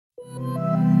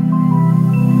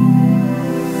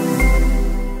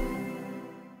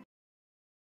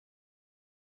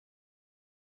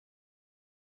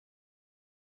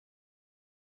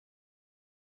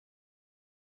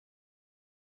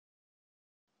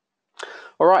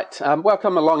All right,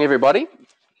 welcome along everybody.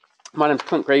 My name's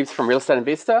Clint Greaves from Real Estate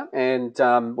Investor, and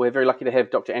we're very lucky to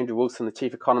have Dr. Andrew Wilson, the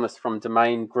Chief Economist from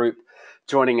Domain Group,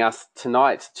 joining us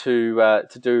tonight to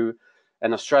do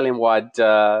an Australian-wide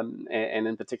and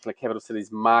in particular capital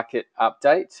cities market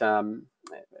update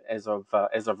as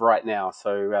of right now.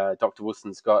 So Dr.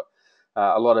 Wilson's got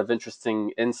a lot of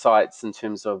interesting insights in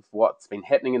terms of what's been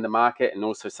happening in the market and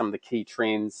also some of the key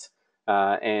trends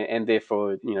and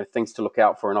therefore things to look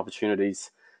out for and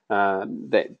opportunities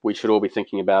that we should all be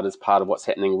thinking about as part of what's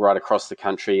happening right across the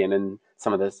country and in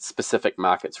some of the specific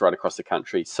markets right across the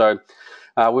country. So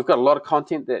we've got a lot of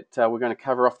content that we're going to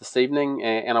cover off this evening,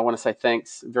 and I want to say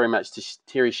thanks very much to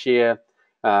Terry Shear,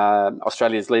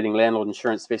 Australia's leading landlord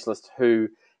insurance specialist, who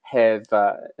have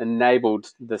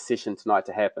enabled the session tonight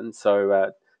to happen.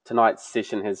 So tonight's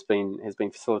session has been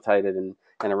facilitated and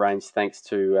arranged thanks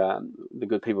to the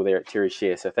good people there at Terry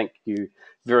Shear. So thank you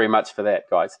very much for that,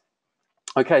 guys.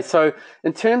 Okay, so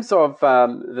in terms of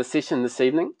the session this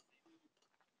evening,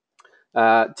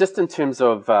 just in terms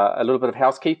of a little bit of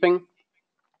housekeeping,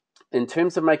 in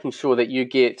terms of making sure that you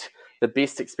get the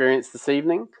best experience this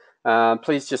evening,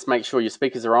 please just make sure your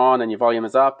speakers are on and your volume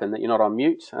is up and that you're not on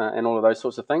mute and all of those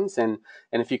sorts of things. And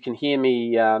if you can hear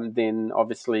me, then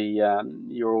obviously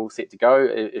you're all set to go.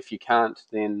 If you can't,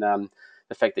 then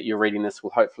the fact that you're reading this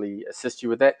will hopefully assist you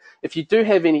with that. If you do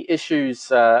have any issues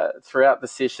throughout the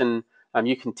session,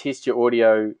 you can test your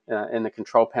audio in the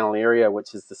control panel area,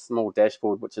 which is the small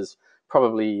dashboard, which is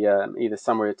probably either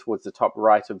somewhere towards the top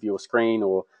right of your screen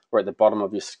or at the bottom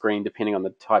of your screen, depending on the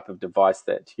type of device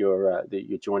that you're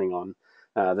joining on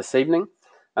this evening.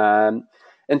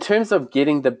 In terms of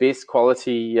getting the best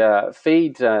quality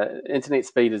feed, internet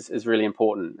speed is really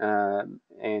important,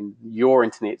 and your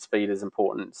internet speed is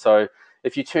important. So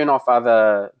if you turn off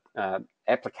other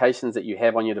applications that you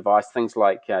have on your device, things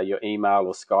like your email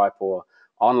or Skype or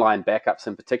online backups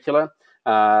in particular,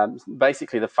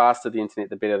 basically the faster the internet,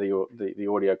 the better the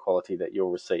audio quality that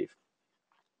you'll receive.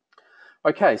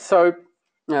 Okay, so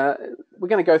we're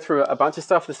going to go through a bunch of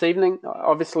stuff this evening.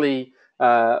 Obviously,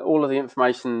 all of the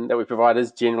information that we provide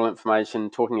is general information,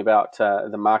 talking about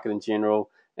the market in general.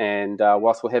 And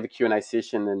whilst we'll have a Q&A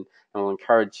session and we'll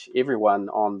encourage everyone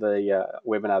on the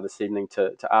webinar this evening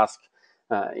to ask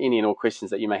any and all questions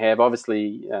that you may have.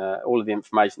 Obviously, all of the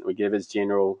information that we give is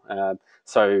general,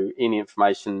 so any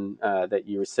information that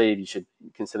you receive, you should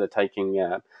consider taking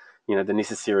the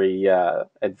necessary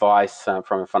advice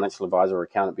from a financial advisor or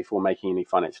accountant before making any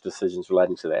financial decisions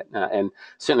relating to that. And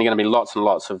certainly going to be lots and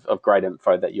lots of great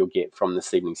info that you'll get from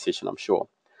this evening's session, I'm sure.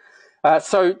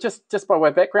 So just by way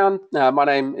of background, my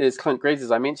name is Clint Greaves.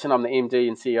 As I mentioned, I'm the MD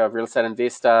and CEO of Real Estate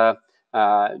Investor.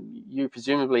 You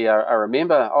presumably are a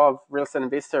member of Real Estate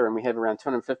Investor, and we have around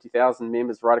 250,000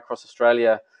 members right across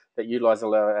Australia that utilise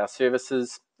all our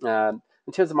services. In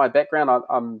terms of my background,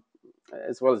 I'm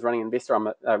as well as running investor, I'm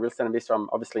a real estate investor. I'm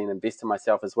obviously an investor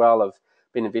myself as well. I've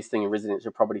been investing in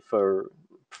residential property for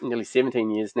nearly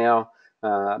 17 years now.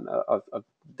 I've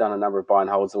done a number of buy and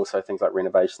holds, also things like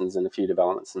renovations and a few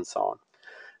developments and so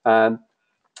on.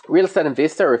 Real Estate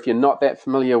Investor, if you're not that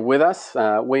familiar with us,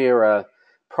 we're a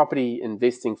property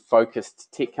investing focused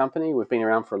tech company. We've been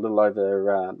around for a little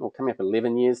over, coming up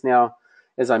 11 years now.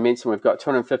 As I mentioned, we've got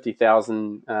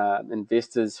 250,000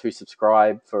 investors who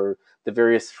subscribe for the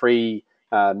various free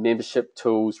membership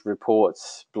tools,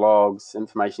 reports, blogs,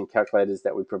 information calculators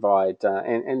that we provide,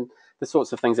 and the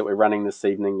sorts of things that we're running this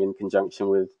evening in conjunction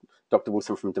with Dr.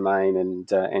 Wilson from Domain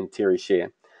and Terry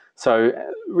Shear. So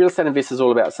Real Estate Investor is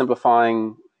all about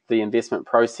simplifying the investment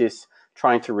process,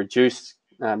 trying to reduce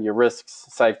your risks,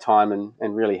 save time,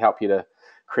 and really help you to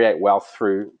create wealth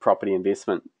through property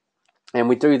investment. And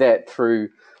we do that through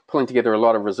pulling together a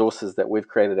lot of resources that we've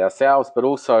created ourselves, but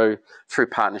also through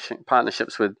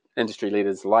partnerships with industry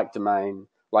leaders like Domain,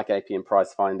 like APM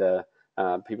Pricefinder,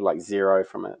 people like Xero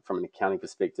from an accounting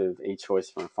perspective,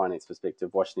 eChoice from a finance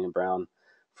perspective, Washington Brown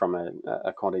from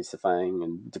a quantity surveying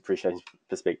and depreciation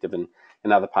perspective, and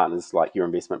other partners like Your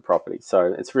Investment Property.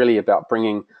 So it's really about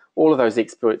bringing all of those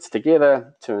experts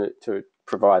together to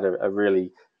provide a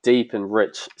really deep and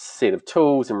rich set of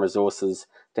tools and resources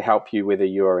to help you, whether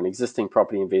you're an existing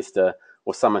property investor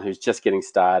or someone who's just getting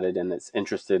started and that's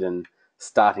interested in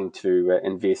starting to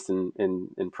invest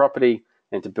in property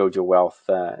and to build your wealth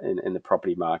in the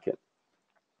property market.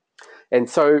 And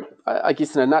so I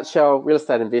guess in a nutshell, Real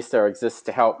Estate Investor exists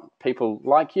to help people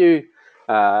like you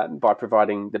by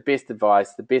providing the best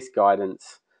advice, the best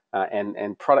guidance,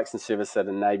 and products and services that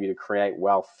enable you to create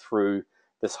wealth through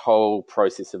this whole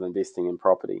process of investing in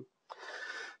property.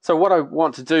 So what I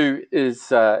want to do is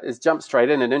jump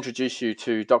straight in and introduce you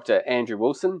to Dr. Andrew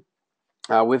Wilson.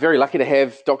 We're very lucky to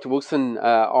have Dr. Wilson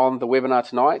on the webinar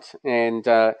tonight,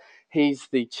 and he's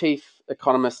the Chief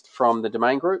Economist from the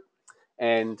Domain Group,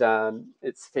 and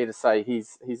it's fair to say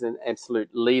he's an absolute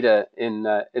leader in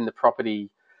the property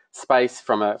space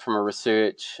from a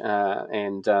research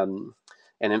and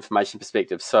information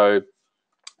perspective. So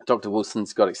Dr.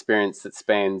 Wilson's got experience that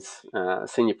spans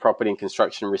senior property and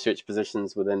construction research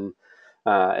positions within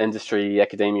industry,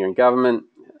 academia, and government.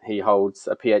 He holds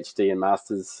a PhD and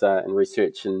Masters in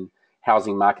Research in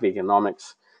Housing Market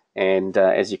Economics. And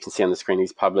as you can see on the screen,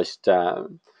 he's published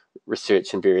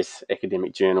research in various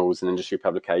academic journals and industry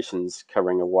publications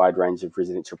covering a wide range of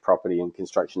residential property and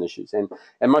construction issues. And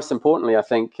most importantly, I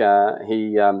think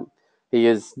he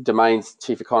is Domain's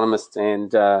chief economist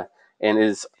and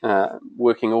is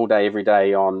working all day, every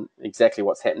day on exactly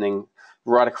what's happening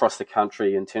right across the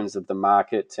country in terms of the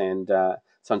market. And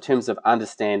so in terms of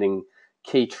understanding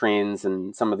key trends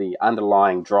and some of the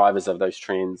underlying drivers of those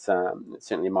trends,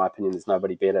 certainly in my opinion, there's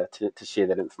nobody better to share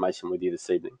that information with you this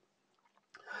evening.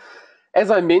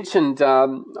 As I mentioned, I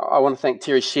want to thank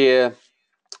Terry Sher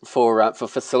for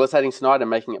facilitating tonight and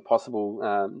making it possible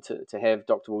to have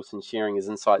Dr. Wilson sharing his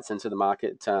insights into the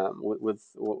market with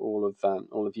all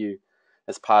of you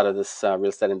as part of this Real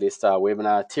Estate Investor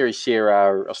webinar. Terry Sher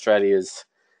are Australia's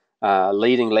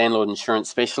leading landlord insurance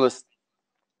specialist,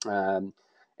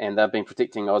 and they've been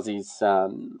protecting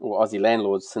Aussie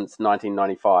landlords since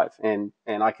 1995. And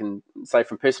I can say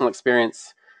from personal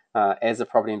experience, as a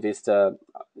property investor,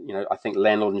 I think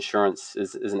landlord insurance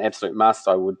is an absolute must.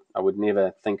 I would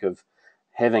never think of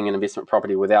having an investment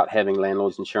property without having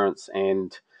landlord's insurance,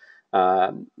 and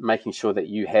making sure that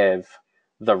you have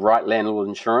the right landlord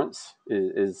insurance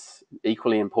is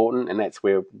equally important. And that's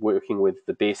where working with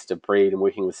the best of breed and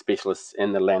working with specialists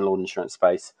in the landlord insurance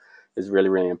space is really,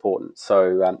 really important.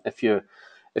 So if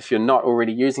you're not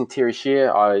already using Terry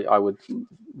Sher, I would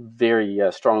very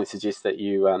strongly suggest that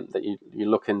you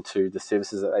look into the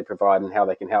services that they provide and how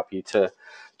they can help you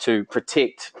to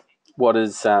protect what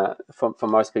is for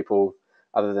most people,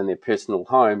 other than their personal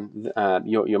home,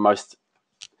 your most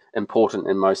important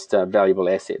and most valuable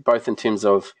asset, both in terms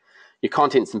of your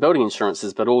contents and building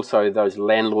insurances, but also those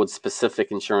landlord-specific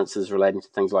insurances relating to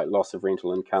things like loss of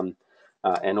rental income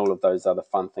and all of those other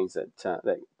fun things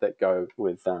that go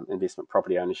with investment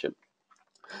property ownership.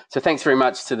 So thanks very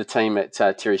much to the team at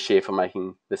Terry Sher for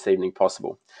making this evening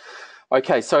possible.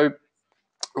 Okay, so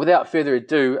without further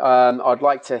ado, I'd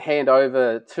like to hand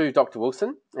over to Dr.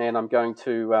 Wilson, and I'm going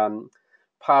to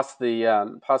pass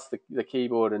the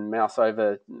keyboard and mouse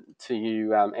over to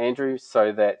you, Andrew,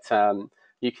 so that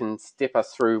you can step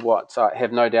us through what I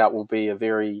have no doubt will be a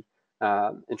very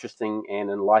interesting and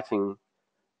enlightening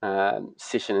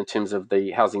session in terms of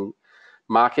the housing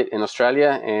market in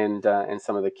Australia and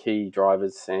some of the key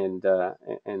drivers and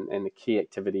the key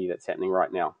activity that's happening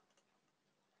right now.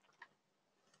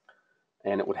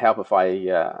 And it would help if I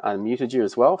unmuted you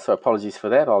as well, so apologies for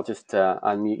that. I'll just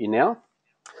unmute you now.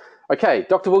 Okay,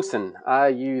 Dr. Wilson, are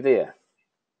you there?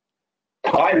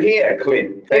 I'm here,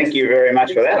 Clint. Thank you very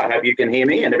much for that. I hope you can hear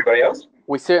me and everybody else.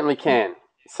 We certainly can.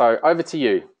 So over to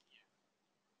you.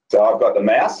 So I've got the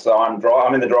mouse, so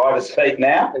I'm in the driver's seat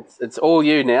now. It's all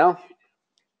you now.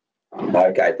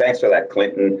 Okay, thanks for that,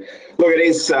 Clinton. Look,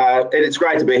 it's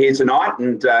great to be here tonight,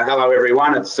 and hello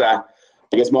everyone. It's I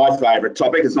guess my favourite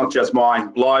topic. It's not just my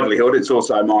livelihood; it's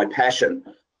also my passion,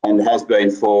 and has been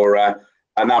for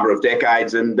a number of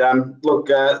decades. And look,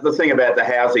 the thing about the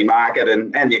housing market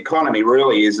and the economy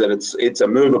really is that it's a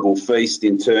movable feast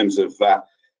in terms of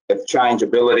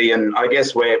changeability, and I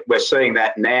guess we're seeing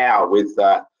that now with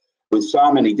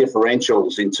so many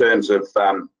differentials in terms of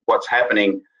what's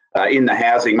happening in the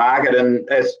housing market. And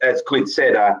as Clint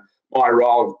said, my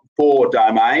role for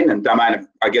Domain, and Domain,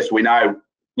 I guess we know,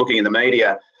 looking in the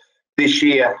media this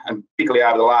year, and particularly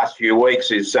over the last few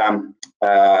weeks, is a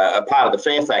part of the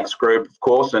Fairfax group, of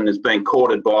course, and has been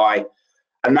courted by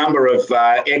a number of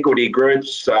equity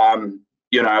groups,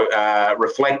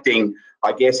 reflecting,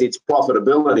 I guess, its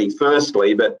profitability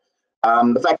firstly, but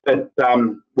the fact that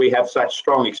we have such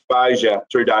strong exposure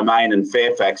through Domain and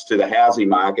Fairfax to the housing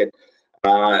market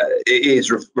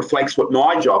reflects what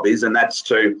my job is, and that's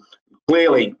to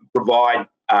clearly provide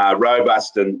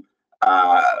robust and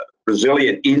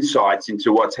resilient insights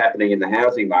into what's happening in the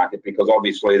housing market, because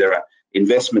obviously there are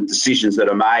investment decisions that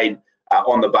are made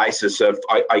on the basis of,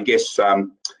 I guess,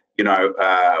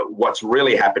 what's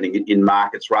really happening in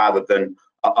markets, rather than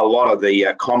a lot of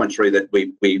the commentary that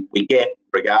we get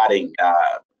regarding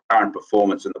current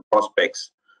performance and the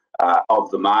prospects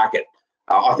of the market.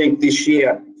 I think this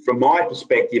year, from my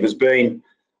perspective, has been,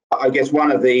 I guess,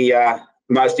 one of the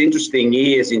most interesting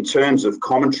years in terms of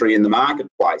commentary in the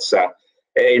marketplace.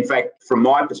 In fact, from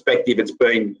my perspective, it's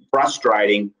been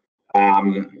frustrating,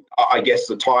 I guess,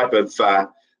 the type of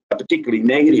particularly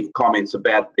negative comments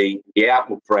about the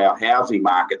outlook for our housing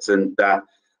markets. And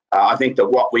I think that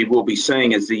what we will be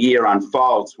seeing as the year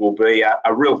unfolds will be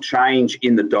a real change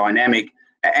in the dynamic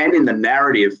and in the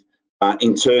narrative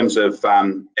in terms of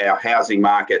our housing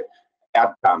market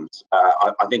outcomes.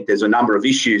 I think there's a number of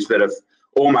issues that have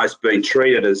almost been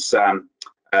treated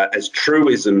as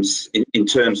truisms in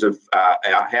terms of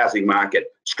our housing market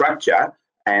structure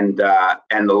and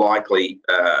the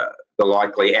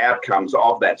likely outcomes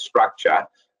of that structure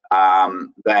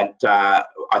that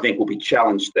I think will be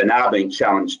challenged and are being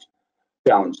challenged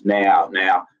now.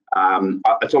 Now,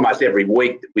 it's almost every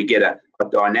week that we get a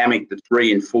dynamic that's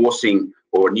reinforcing,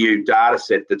 or a new data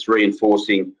set that's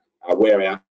reinforcing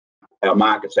where our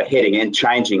markets are heading and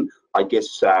changing, I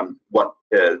guess, what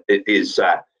is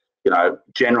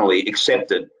generally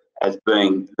accepted as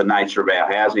being the nature of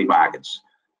our housing markets.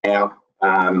 Now,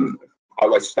 I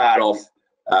will start off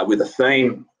with a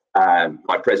theme.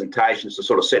 My presentation is to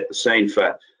sort of set the scene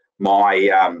for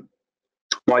my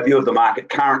my view of the market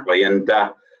currently, and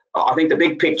I think the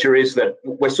big picture is that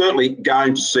we're certainly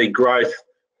going to see growth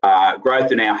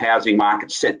in our housing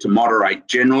market set to moderate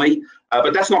generally,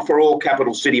 but that's not for all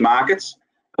capital city markets.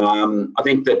 I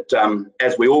think that,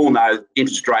 as we all know,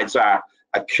 interest rates are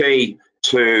a key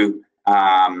to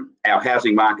our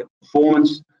housing market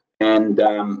performance, and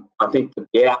I think that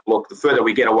the outlook, the further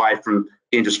we get away from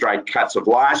the interest rate cuts of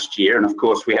last year, and of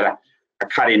course we had a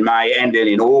cut in May and then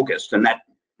in August, and that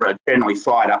generally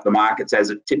fired up the markets as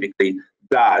it typically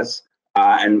does,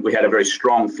 and we had a very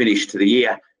strong finish to the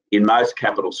year in most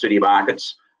capital city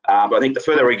markets. But I think the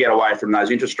further we get away from those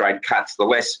interest rate cuts, the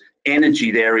less energy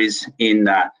there is in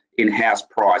house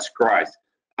price growth.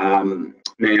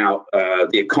 Now,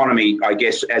 the economy, I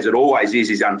guess, as it always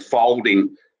is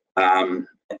unfolding, and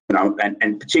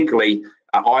particularly,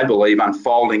 I believe,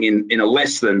 unfolding in a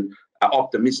less than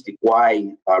optimistic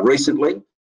way recently.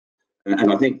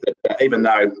 And I think that even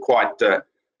though quite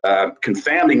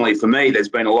confoundingly for me, there's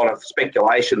been a lot of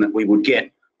speculation that we would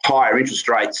get higher interest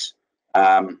rates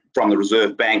from the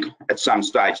Reserve Bank at some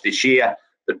stage this year,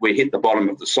 that we hit the bottom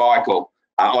of the cycle.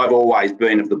 I've always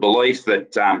been of the belief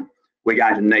that we're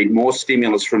going to need more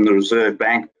stimulus from the Reserve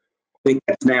Bank. I think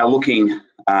that's now looking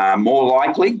more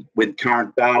likely with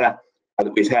current data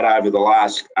that we've had over the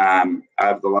last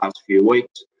few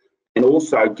weeks, and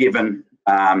also given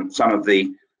some of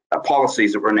the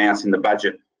policies that were announced in the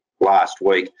budget last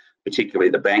week,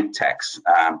 particularly the bank tax.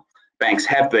 Banks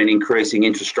have been increasing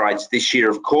interest rates this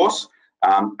year, of course,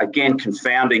 again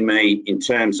confounding me in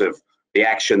terms of the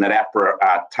action that APRA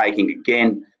are taking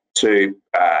again to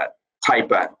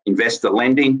taper investor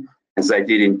lending, as they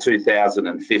did in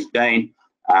 2015.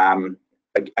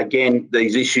 Again,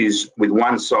 these issues with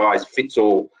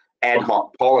one-size-fits-all ad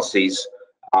hoc policies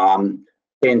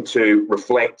tend to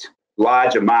reflect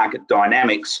larger market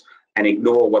dynamics and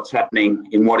ignore what's happening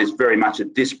in what is very much a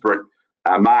disparate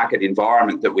market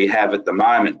environment that we have at the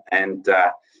moment. And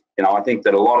I think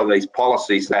that a lot of these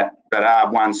policies that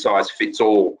are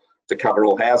one-size-fits-all to cover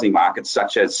all housing markets,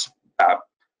 such as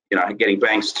getting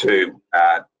banks to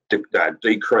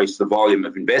decrease the volume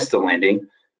of investor lending,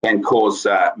 can cause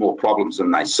more problems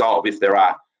than they solve, if there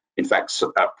are, in fact,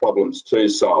 problems to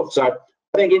solve. So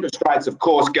I think interest rates, of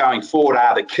course, going forward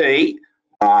are the key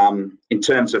in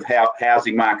terms of how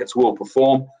housing markets will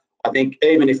perform. I think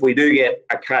even if we do get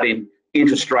a cut in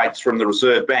interest rates from the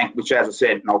Reserve Bank, which, as I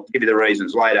said, and I'll give you the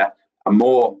reasons later, are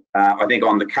more, I think,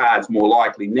 on the cards more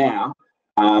likely now,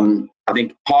 I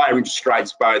think higher interest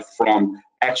rates, both from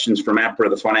actions from APRA,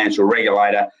 the financial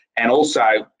regulator, and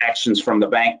also actions from the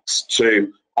banks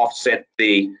to offset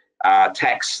the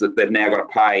tax that they've now got to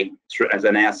pay, as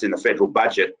announced in the federal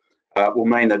budget, will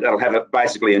mean that it'll have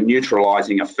basically a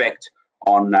neutralising effect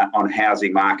on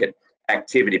housing market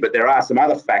activity. But there are some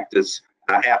other factors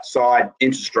outside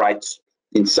interest rates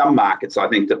in some markets, I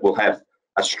think, that will have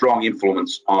a strong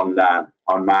influence on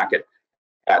market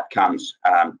outcomes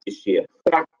this year.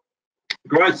 So,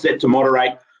 growth set to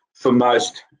moderate for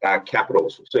most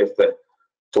capitals. We'll see if the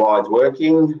slide's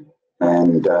working,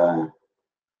 and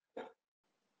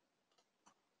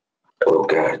we'll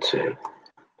go to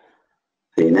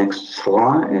the next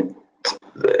slide.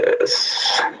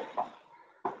 This.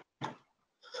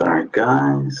 Sorry,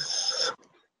 guys.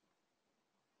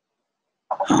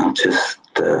 I'll just.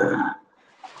 Is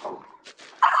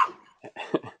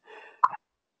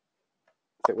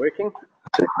it working?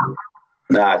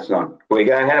 No, it's not. We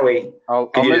go. How do we?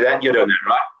 Can you do that? You're doing that,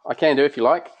 right? I can do if you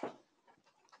like.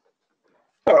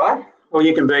 All right. or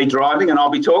you can be driving and I'll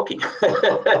be talking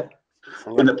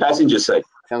in the passenger seat.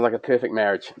 Sounds like a perfect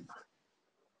marriage.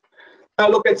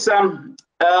 Look, it's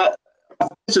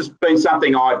this has been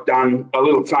something I've done a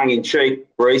little tongue-in-cheek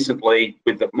recently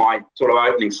with my sort of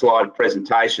opening slide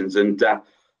presentations, and I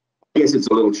guess it's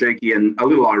a little cheeky and a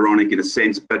little ironic in a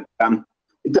sense, but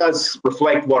it does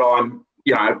reflect what I'm,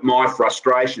 my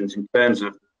frustrations in terms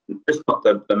of just not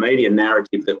the media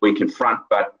narrative that we confront,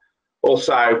 but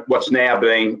also what's now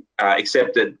being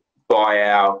accepted by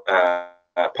our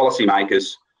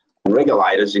policymakers and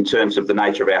regulators in terms of the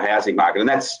nature of our housing market. And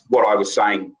that's what I was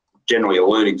saying, generally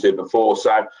alluding to before.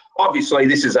 So obviously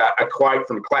this is a quote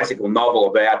from a classical novel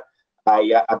about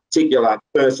a particular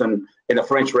person in the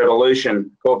French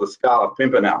Revolution called the Scarlet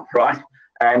Pimpernel, right?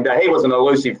 And he was an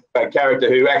elusive character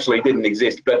who actually didn't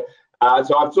exist. But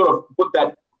so I've sort of put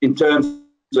that in terms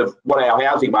of what our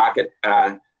housing market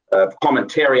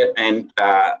commentariat and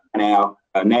our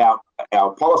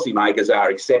policymakers are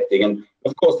accepting. And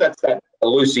of course, that's that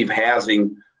elusive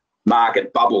housing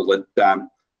market bubble that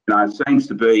seems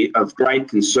to be of great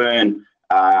concern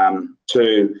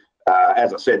to,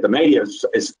 as I said, the media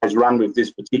has run with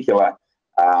this particular,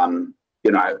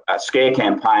 scare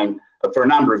campaign for a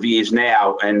number of years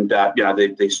now. And,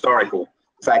 the historical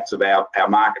facts of our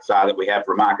markets are that we have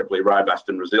remarkably robust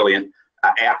and resilient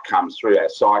outcomes through our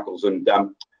cycles. And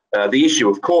the issue,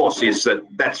 of course, is that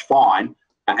that's fine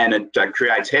and it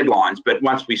creates headlines. But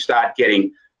once we start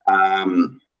getting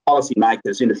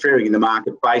policymakers interfering in the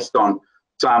market based on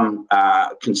some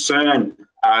concern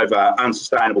over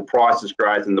unsustainable prices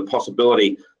growth and the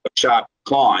possibility of sharp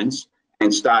declines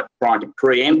and start trying to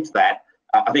preempt that,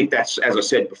 I think that's, as I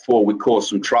said before, would cause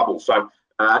some trouble. So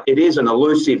it is an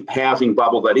elusive housing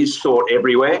bubble that is sought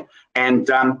everywhere. And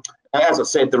as I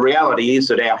said, the reality is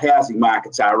that our housing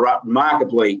markets are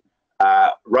remarkably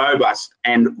robust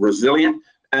and resilient.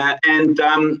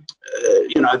 The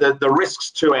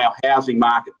risks to our housing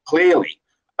market clearly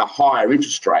are higher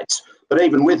interest rates. But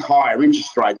even with higher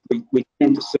interest rates, we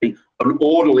tend to see an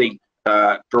orderly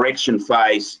correction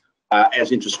phase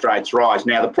as interest rates rise.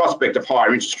 Now, the prospect of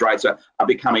higher interest rates are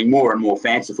becoming more and more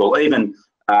fanciful. Even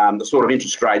the sort of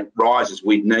interest rate rises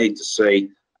we'd need to see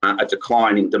a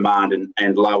decline in demand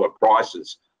and lower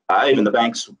prices. Even the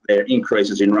banks, their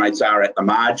increases in rates are at the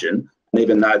margin. And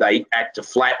even though they act to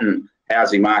flatten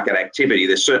housing market activity,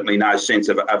 there's certainly no sense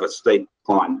of a steep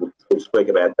decline. We'll speak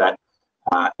about that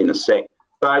in a sec.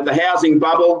 So the housing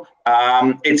bubble,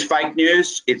 it's fake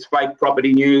news, it's fake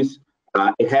property news.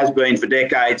 It has been for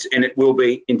decades and it will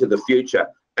be into the future.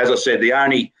 As I said, the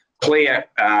only clear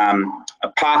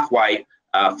pathway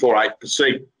for a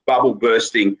perceived bubble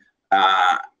bursting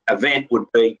event would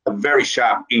be a very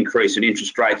sharp increase in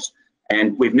interest rates.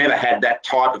 And we've never had that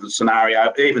type of a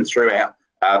scenario, even throughout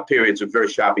periods of very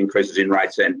sharp increases in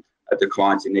rates and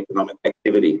declines in economic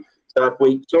activity. So if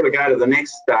we sort of go to the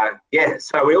next,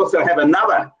 so we also have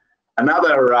another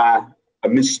a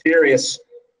mysterious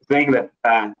thing that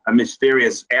a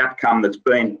mysterious outcome that's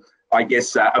been, I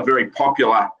guess, a very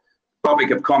popular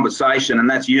topic of conversation, and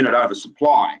that's unit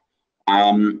oversupply.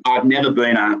 I've never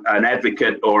been an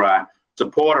advocate or a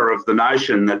supporter of the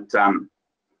notion that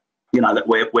that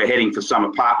we're heading for some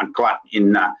apartment glut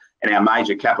in our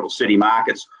major capital city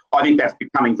markets. I think that's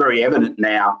becoming very evident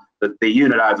now that the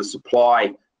unit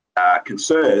oversupply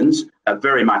concerns are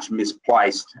very much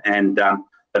misplaced, and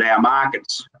that our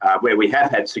markets, where we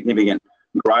have had significant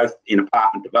growth in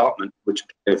apartment development, which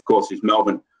of course is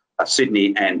Melbourne,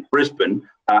 Sydney and Brisbane,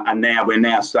 and now we're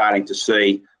now starting to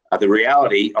see the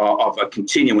reality of a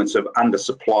continuance of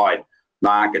undersupplied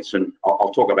markets, and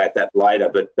I'll talk about that later.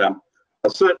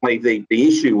 But certainly the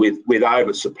issue with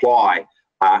oversupply,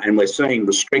 and we're seeing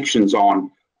restrictions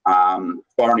on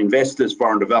foreign investors,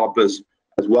 foreign developers,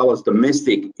 as well as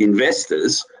domestic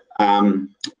investors,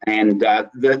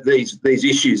 these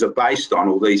issues are based on,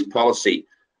 or these policy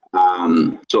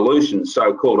solutions,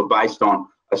 so-called, are based on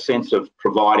a sense of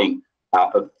providing,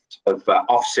 of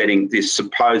offsetting this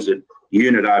supposed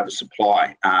unit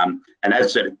oversupply. And as I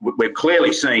said, we're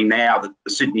clearly seeing now that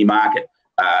the Sydney market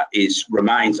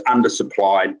remains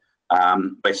undersupplied.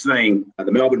 We're seeing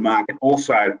the Melbourne market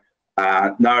also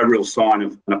no real sign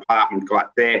of an apartment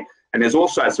glut there. And there's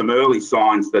also some early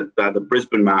signs that the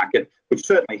Brisbane market, which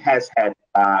certainly has had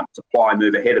supply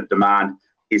move ahead of demand,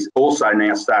 is also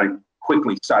now starting to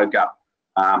quickly soak up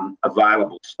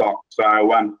available stock.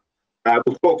 So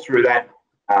we'll talk through that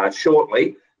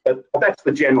shortly. But that's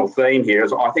the general theme here.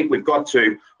 Is I think we've got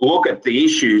to look at the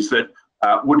issues that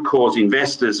would cause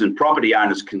investors and property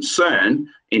owners concern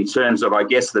in terms of, I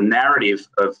guess, the narrative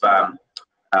of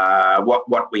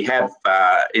what we have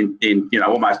in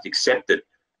almost accepted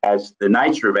as the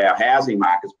nature of our housing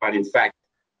markets, but in fact,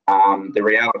 the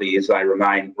reality is they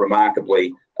remain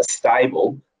remarkably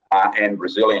stable and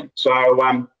resilient. So,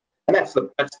 and that's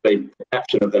the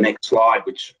caption of the next slide,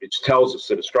 which tells us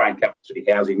that Australian capital city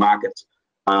housing markets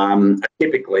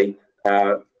typically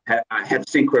have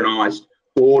synchronised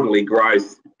orderly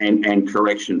growth and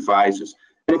correction phases.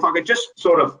 And if I could just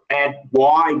sort of add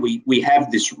why we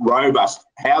have this robust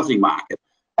housing market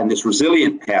and this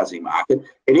resilient housing market,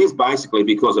 it is basically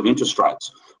because of interest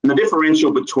rates. And the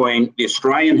differential between the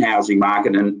Australian housing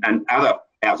market and other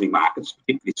housing markets,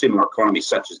 particularly similar economies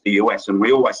such as the US, and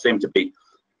we always seem to be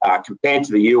compared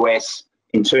to the US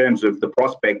in terms of the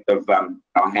prospect of a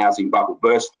housing bubble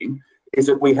bursting, is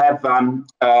that we have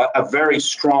a very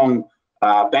strong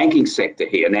banking sector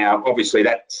here. Now, obviously,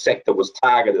 that sector was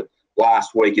targeted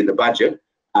last week in the budget,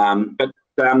 and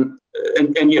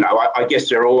you know, I guess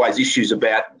there are always issues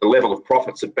about the level of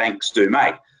profits that banks do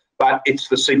make, but it's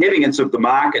the significance of the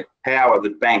market power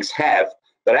that banks have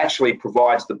that actually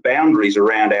provides the boundaries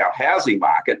around our housing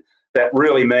market that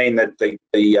really mean that the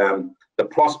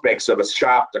prospects of a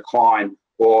sharp decline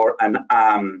or an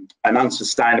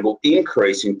unsustainable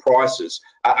increase in prices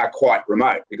are quite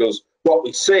remote, because what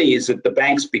we see is that the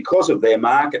banks, because of their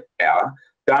market power,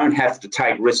 don't have to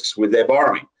take risks with their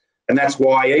borrowing. And that's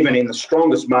why even in the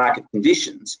strongest market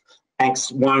conditions,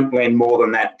 banks won't lend more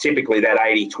than that, typically that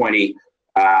 80-20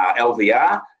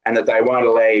 LVR, and that they won't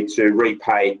allow you to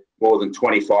repay more than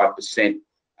 25%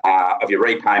 of your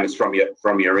repayments from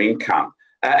your income.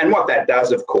 And what that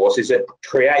does, of course, is it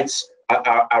creates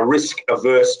a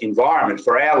risk-averse environment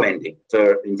for our lending,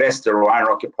 for investor or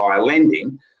owner-occupier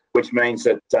lending, which means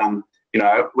that, you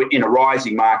know, in a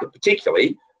rising market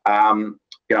particularly,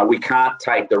 you know, we can't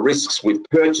take the risks with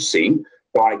purchasing,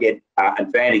 trying to get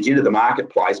advantage into the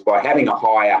marketplace by having a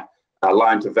higher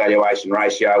loan-to-valuation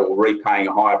ratio or repaying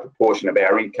a higher proportion of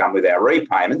our income with our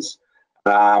repayments.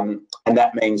 And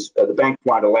that means the bank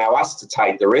won't allow us to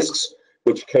take the risks,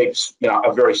 which keeps, you know,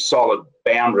 a very solid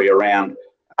boundary around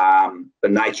the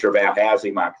nature of our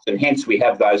housing markets. And hence we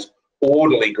have those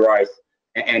orderly growth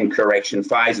and correction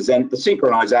phases. And the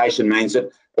synchronisation means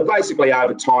that basically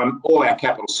over time, all our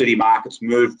capital city markets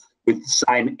move with the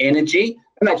same energy,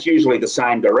 and that's usually the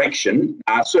same direction.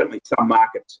 Certainly some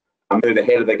markets move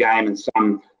ahead of the game and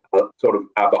some sort of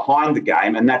are behind the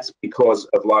game, and that's because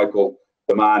of local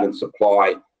demand and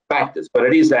supply factors. But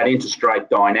it is that interest rate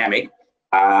dynamic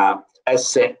as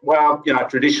set, well, you know,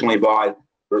 traditionally by the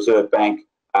Reserve Bank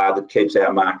that keeps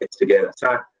our markets together. So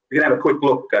we're going to have a quick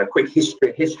look, a quick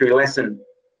history lesson.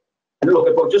 And look,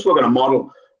 if we just look at a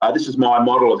model, this is my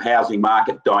model of housing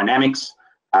market dynamics.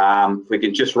 If we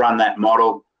can just run that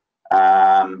model,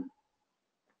 there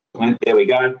we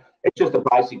go. It's just a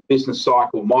basic business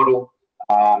cycle model.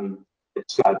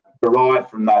 It's derived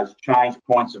from those change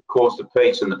points, of course, the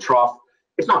peaks and the trough.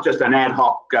 It's not just an ad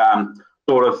hoc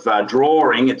sort of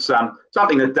drawing. It's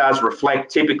something that does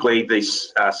reflect typically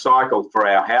this cycle for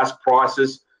our house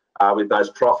prices with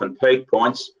those trough and peak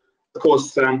points. Of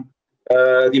course, the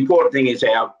important thing is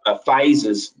our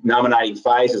phases, nominating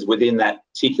phases within that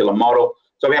particular model.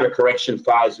 So we have a correction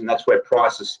phase, and that's where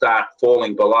prices start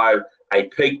falling below a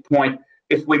peak point.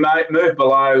 If we move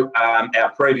below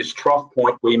our previous trough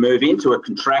point, we move into a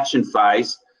contraction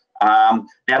phase. Now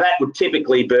that would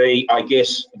typically be, I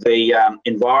guess, the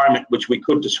environment which we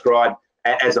could describe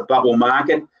as a bubble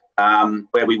market,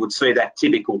 where we would see that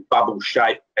typical bubble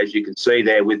shape, as you can see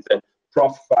there, with the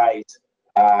trough phase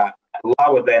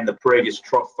lower than the previous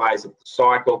trough phase of the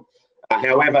cycle.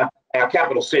 However, our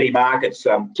capital city markets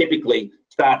typically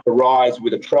start to rise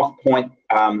with a trough point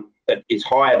that is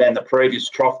higher than the previous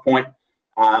trough point.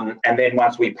 And then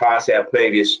once we pass our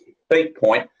previous peak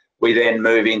point, we then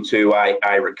move into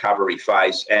a recovery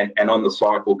phase, and on the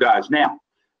cycle goes. Now,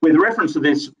 with reference to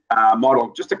this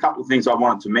model, just a couple of things I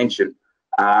wanted to mention.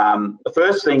 The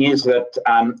first thing is that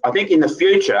I think in the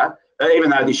future, even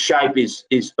though this shape is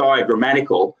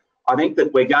diagrammatical, I think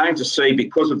that we're going to see,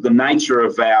 because of the nature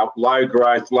of our low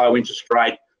growth, low interest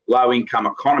rate, low income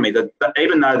economy, that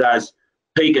even though those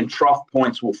peak and trough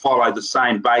points will follow the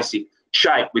same basic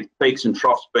shape, with peaks and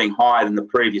troughs being higher than the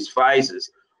previous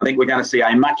phases, I think we're going to see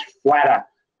a much flatter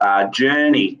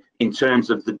journey in terms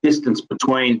of the distance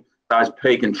between those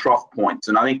peak and trough points.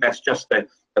 And I think that's just the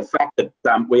fact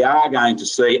that we are going to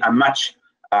see a much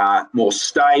more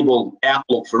stable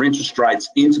outlook for interest rates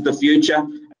into the future.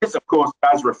 This, of course,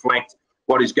 does reflect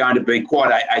what is going to be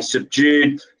quite a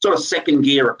subdued sort of second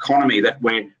gear economy that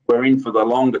we're in for the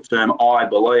longer term, I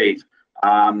believe.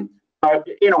 So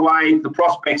in a way, the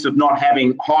prospects of not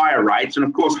having higher rates, and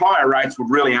of course higher rates would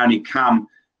really only come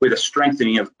with a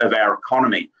strengthening of our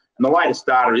economy. And the latest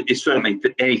data is certainly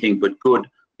anything but good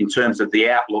in terms of the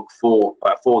outlook for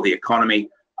the economy.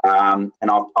 And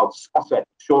I'll discuss that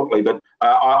shortly. But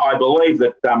I believe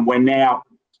that we're now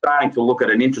starting to look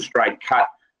at an interest rate cut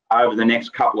over the next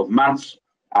couple of months.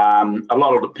 A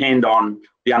lot will depend on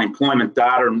the unemployment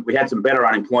data, and we had some better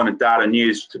unemployment data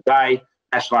news today.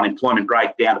 National unemployment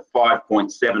rate down to 5.7%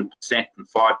 from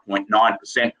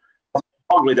 5.9%.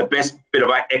 Probably the best bit of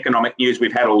economic news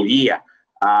we've had all year.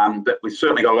 But we've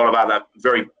certainly got a lot of other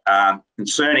very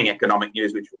concerning economic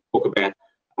news, which we'll talk about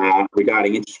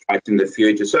regarding interest rates in the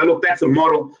future. So look, that's a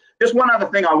model. Just one other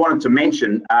thing I wanted to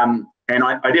mention, and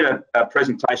I did a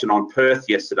presentation on Perth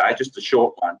yesterday, just a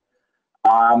short one.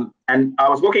 And I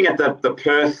was looking at the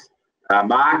Perth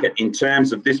market in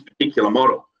terms of this particular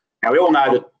model. Now, we all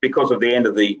know that because of the end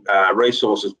of the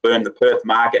resources boom, the Perth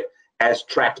market has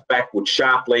tracked backwards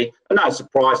sharply. And no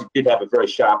surprise, it did have a very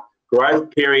sharp growth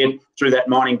period through that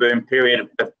mining boom period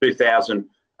of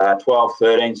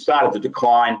 2012-13, started to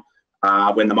decline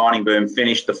when the mining boom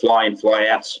finished. The fly-in,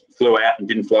 fly-outs flew out and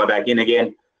didn't fly back in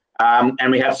again.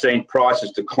 And we have seen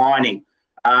prices declining.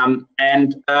 I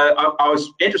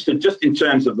was interested just in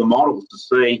terms of the models to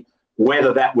see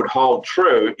whether that would hold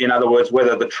true. In other words,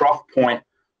 whether the trough point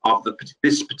of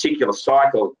this particular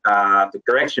cycle, the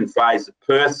correction phase that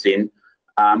Perth's in,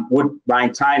 would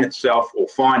maintain itself or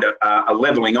find a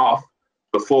levelling off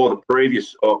before the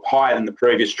previous or higher than the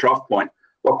previous trough point.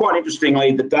 Well, quite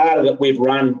interestingly, the data that we've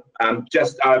run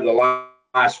just over the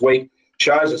last week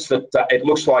shows us that it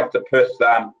looks like the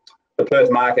Perth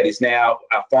market is now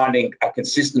finding a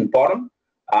consistent bottom.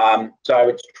 So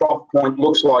its trough point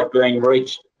looks like being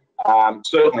reached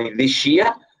certainly this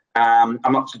year. I'm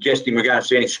not suggesting we're going to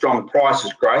see any strong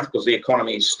prices growth because the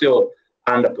economy is still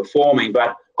underperforming,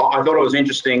 but I thought it was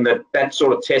interesting that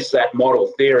sort of tests that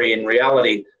model theory in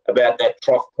reality about that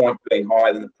trough point being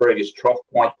higher than the previous trough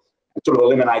point. It sort of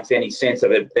eliminates any sense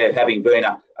of it there having been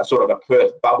a sort of a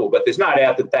Perth bubble. But there's no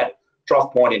doubt that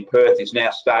trough point in Perth is now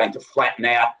starting to flatten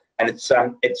out, and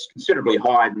it's considerably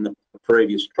higher than the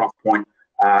previous trough point,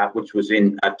 which was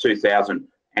in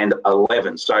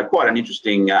 2011. So quite an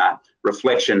interesting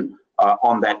reflection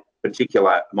on that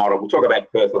particular model. We'll talk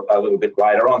about Perth a little bit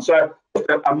later on. So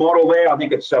a model there, I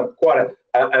think it's quite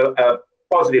a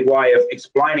positive way of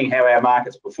explaining how our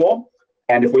markets perform.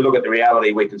 And if we look at the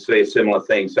reality, we can see a similar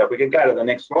thing. So if we could go to the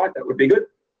next slide, that would be good.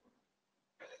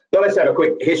 So let's have a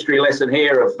quick history lesson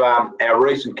here of our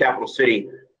recent capital city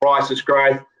prices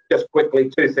growth. Just quickly,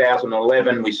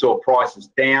 2011, we saw prices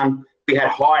down. We had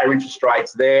higher interest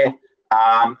rates there.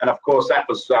 And of course, that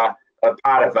was a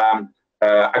part of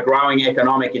a growing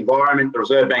economic environment. The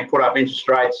Reserve Bank put up interest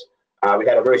rates. We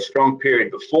had a very strong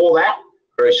period before that,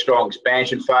 very strong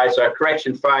expansion phase. So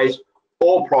correction phase,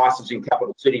 all prices in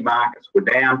capital city markets were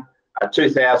down.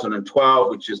 2012,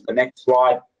 which is the next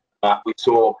slide, we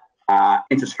saw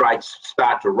interest rates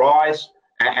start to rise.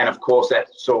 And of course, that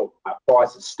saw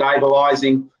prices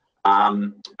stabilising.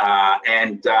 And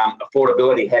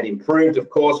affordability had improved, of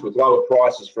course, with lower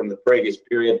prices from the previous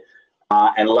period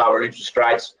and lower interest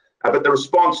rates. But the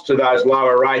response to those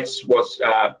lower rates was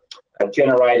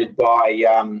generated by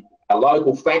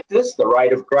local factors, the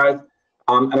rate of growth.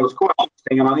 And it was quite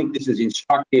interesting, and I think this is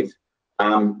instructive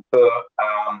for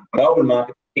Melbourne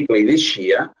market, particularly this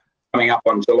year, coming up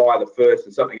on July the 1st,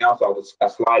 and something else I'll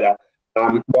discuss later,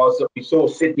 was that we saw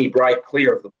Sydney break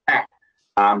clear of the pack.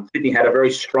 Sydney had a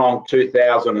very strong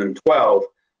 2012,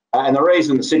 and the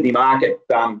reason the Sydney market,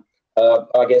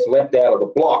 I guess, leapt out of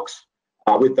the blocks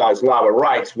with those lower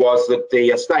rates was that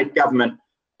the state government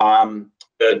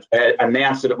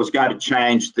announced that it was going to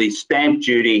change the stamp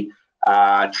duty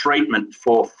treatment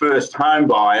for first home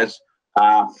buyers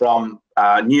from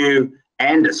new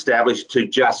and established to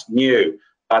just new.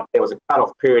 But there was a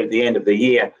cut-off period at the end of the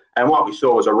year, and what we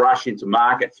saw was a rush into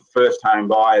market for first home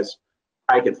buyers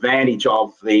take advantage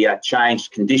of the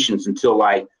changed conditions until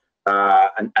they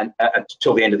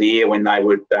until the end of the year when they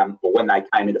would or when they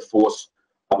came into force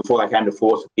before they came to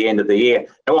force at the end of the year.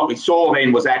 And what we saw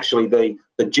then was actually the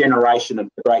generation of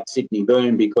the Great Sydney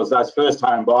boom, because those first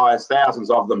home buyers, thousands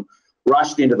of them,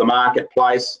 rushed into the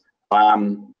marketplace.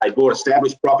 They bought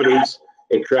established properties.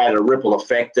 It created a ripple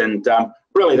effect, and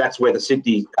really that's where the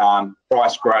Sydney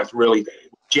price growth really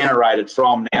generated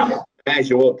from. Now, as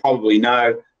you all probably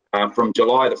know, from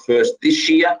July the 1st this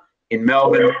year in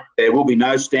Melbourne, there will be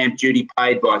no stamp duty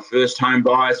paid by first home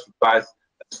buyers for both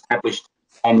established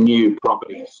and new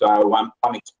properties. So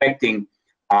I'm expecting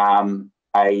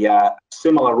a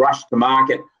similar rush to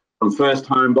market from first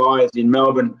home buyers in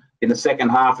Melbourne in the second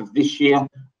half of this year. Of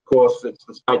course, it's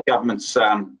the state government's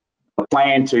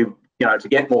plan to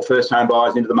get more first home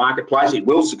buyers into the marketplace. It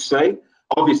will succeed.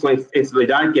 obviously, if we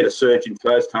don't get a surge in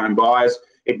first home buyers,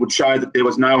 it would show that there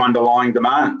was no underlying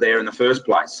demand there in the first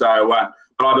place. So,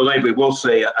 but I believe we will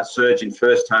see a surge in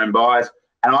first home buyers,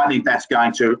 and I think that's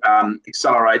going to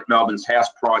accelerate Melbourne's house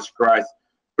price growth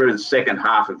through the second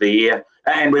half of the year.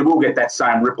 And we will get that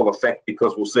same ripple effect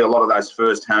because we'll see a lot of those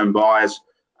first home buyers,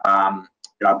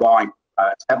 buying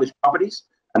established properties,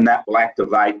 and that will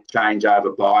activate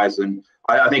changeover buyers. And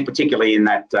I think particularly in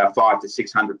that $500,000 to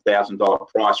 $600,000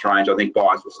 price range, I think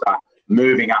buyers will start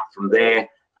moving up from there.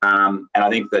 And I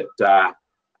think that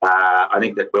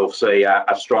we'll see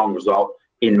a strong result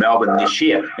in Melbourne this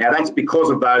year. Now, that's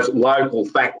because of those local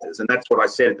factors, and that's what I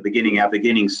said at the beginning, our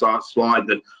beginning slide,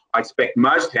 that I expect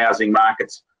most housing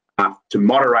markets to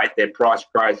moderate their price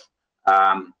growth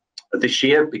this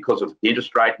year because of the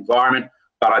interest rate environment,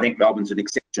 but I think Melbourne's an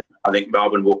exception. I think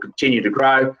Melbourne will continue to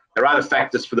grow. There are other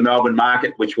factors for the Melbourne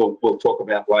market, which we'll talk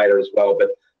about later as well, but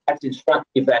that's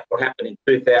instructive that will happen in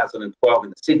 2012 in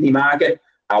the Sydney market.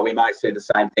 We may see the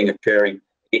same thing occurring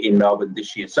in Melbourne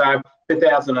this year. So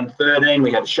 2013,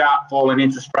 we had a sharp fall in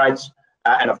interest rates,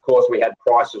 and of course we had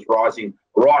prices rising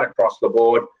right across the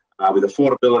board with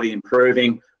affordability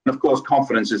improving. And of course,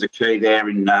 confidence is a key there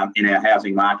in our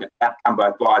housing market. Outcome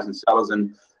both buyers and sellers,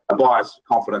 and buyers'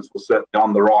 confidence was certainly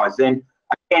on the rise then.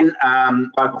 Again,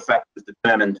 local factors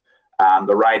determined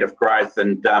the rate of growth,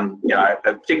 and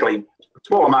particularly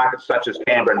smaller markets such as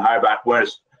Canberra and Hobart weren't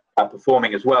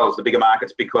performing as well as the bigger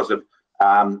markets because of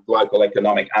local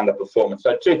economic underperformance.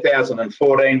 So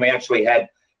 2014, we actually had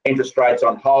interest rates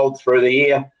on hold through the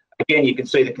year. Again, you can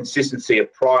see the consistency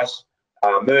of price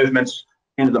movements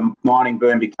into the mining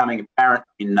boom becoming apparent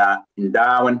in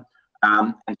Darwin,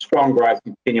 and strong growth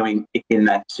continuing in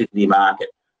that Sydney market.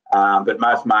 But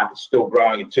most markets still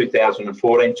growing in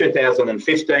 2014.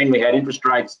 2015, we had interest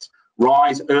rates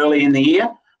rise early in the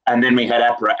year, and then we had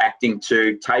APRA acting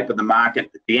to taper the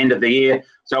market at the end of the year.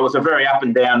 So it was a very up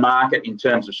and down market in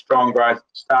terms of strong growth to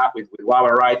start with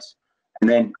lower rates, and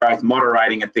then growth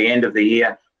moderating at the end of the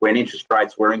year when interest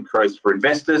rates were increased for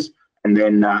investors, and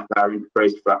then they were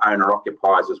increased for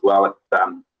owner-occupiers as well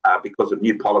because of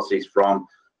new policies from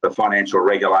the financial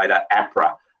regulator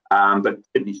APRA. But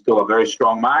Sydney's still a very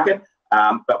strong market,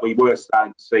 but we were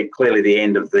starting to see clearly the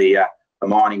end of the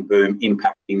mining boom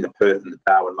impacting the Perth and the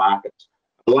Darwin markets.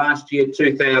 Last year,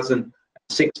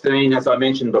 2016, as I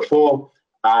mentioned before,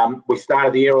 we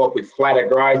started the year off with flatter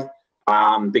growth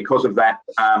because of that,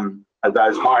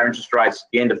 those higher interest rates at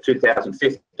the end of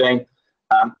 2015.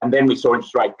 And then we saw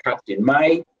interest rate cuts in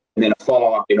May, and then a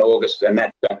follow-up in August, and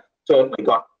that certainly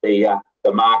got the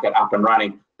market up and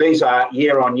running. These are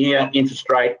year-on-year interest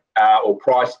rate or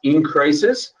price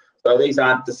increases. So these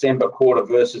aren't December quarter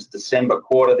versus December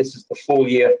quarter. This is the full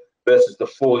year versus the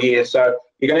full year. So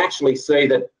you can actually see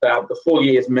that the full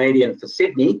year's median for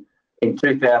Sydney in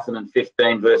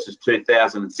 2015 versus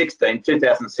 2016.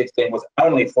 2016 was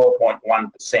only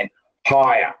 4.1%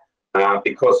 higher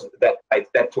because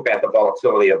that took out the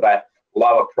volatility of that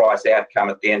lower price outcome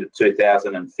at the end of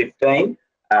 2015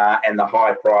 and the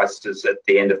high prices at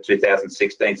the end of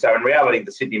 2016. So in reality,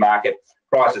 the Sydney market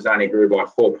prices only grew by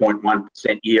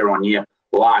 4.1% year on year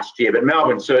last year. But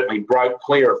Melbourne certainly broke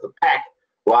clear of the pack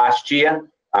last year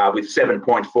with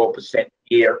 7.4%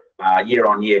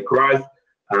 year-on-year growth.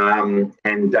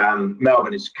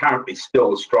 Melbourne is currently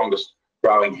still the strongest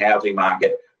growing housing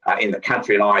market in the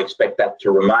country, and I expect that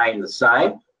to remain the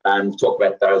same. And we'll talk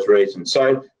about those reasons.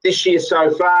 So this year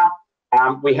so far,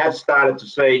 we have started to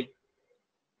see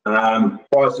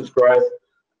prices growth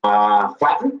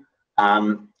flatten.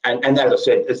 And as I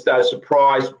said, it's no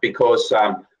surprise because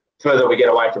further we get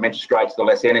away from interest rates, the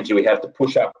less energy we have to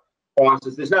push up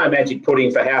prices. There's no magic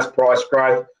pudding for house price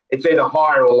growth. It's either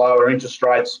higher or lower interest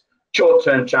rates.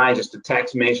 Short-term changes to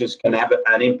tax measures can have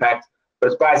an impact, but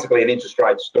it's basically an interest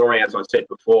rate story, as I said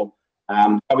before.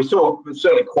 We saw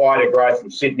certainly quieter growth in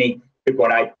Sydney,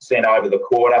 2.8% over the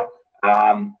quarter.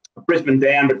 Brisbane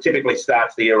down, but typically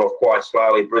starts the year off quite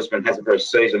slowly. Brisbane has a very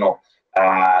seasonal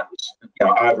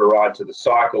override to the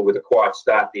cycle with a quiet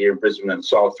start to the year in Brisbane and a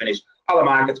solid finish. Other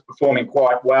markets performing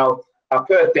quite well.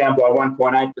 Perth down by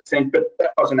 1.8%, but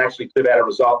that wasn't actually too bad a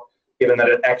result, given that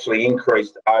it actually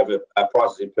increased over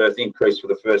prices in Perth increased for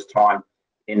the first time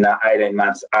in 18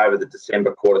 months over the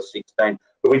December quarter 16.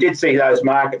 But we did see those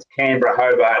markets, Canberra,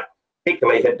 Hobart,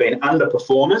 particularly, had been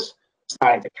underperformers,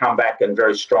 starting to come back and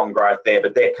very strong growth there,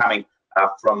 but they're coming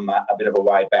from a bit of a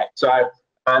way back. So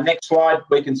next slide,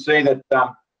 we can see that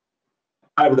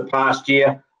over the past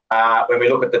year, when we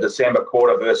look at the December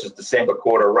quarter versus December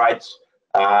quarter rates,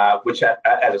 which, as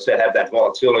I said, have that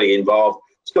volatility involved,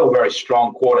 still very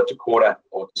strong quarter to quarter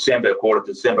or December quarter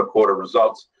to December quarter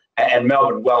results. and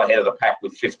Melbourne well ahead of the pack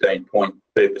with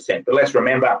 15.2%. But let's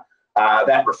remember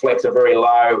that reflects a very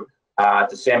low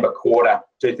December quarter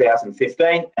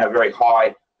 2015 and a very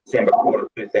high December quarter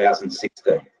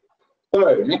 2016.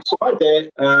 So next slide there.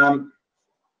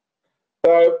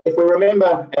 So if we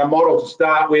remember our model to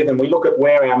start with and we look at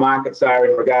where our markets are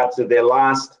in regard to their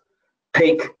last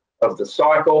peak of the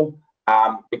cycle,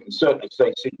 we can certainly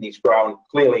see Sydney's grown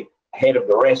clearly ahead of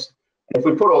the rest. And if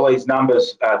we put all these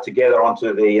numbers together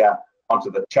onto the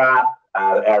chart,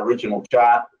 our original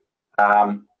chart,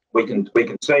 we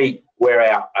can see where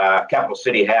our capital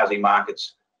city housing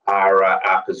markets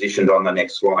are positioned on the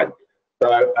next slide.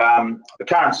 So the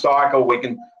current cycle, we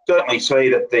can certainly see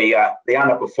that the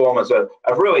underperformers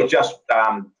have really just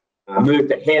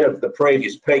moved ahead of the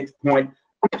previous peak point.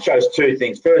 It shows two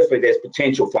things. Firstly, there's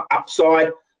potential for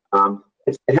upside.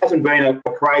 It hasn't been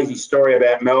a crazy story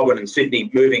about Melbourne and Sydney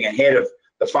moving ahead of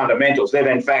the fundamentals. They've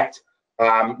in fact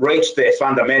reached their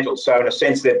fundamentals. So in a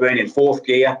sense, they've been in fourth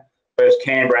gear, whereas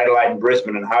Canberra, Adelaide and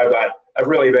Brisbane and Hobart have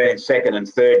really been in second and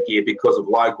third gear because of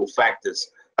local factors.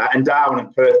 And Darwin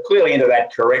and Perth clearly into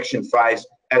that correction phase,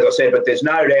 as I said, but there's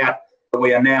no doubt that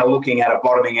we are now looking at a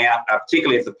bottoming out,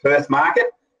 particularly of the Perth market.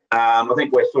 I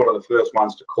think we're sort of the first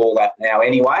ones to call that now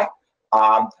anyway.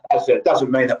 As I said, it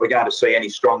doesn't mean that we're going to see any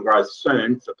strong growth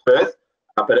soon for Perth,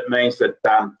 but it means that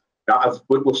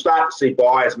we'll start to see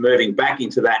buyers moving back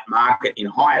into that market in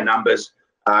higher numbers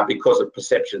because of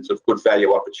perceptions of good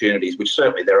value opportunities, which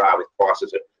certainly there are with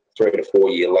prices at 3 to 4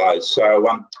 year lows. So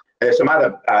there's some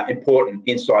other important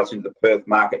insights into the Perth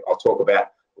market I'll talk about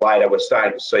later. We're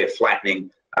starting to see a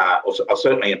flattening or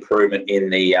certainly improvement in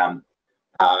the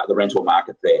rental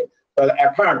market there. So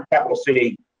our current capital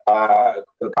city,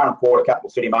 the current quarter capital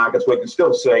city markets, we can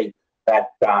still see that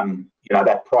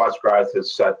that price growth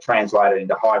has translated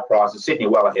into high prices. Sydney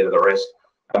well ahead of the rest,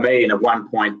 a median of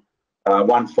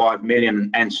 1.15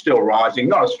 million and still rising.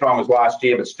 Not as strong as last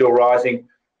year, but still rising.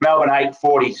 Melbourne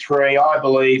 843. I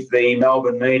believe the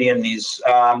Melbourne median is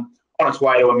on its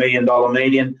way to $1 million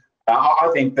median. I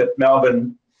think that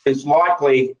Melbourne is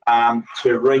likely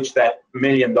to reach that $1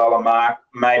 million mark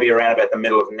maybe around about the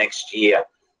middle of next year.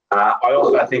 I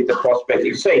also think the prospect,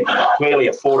 you see clearly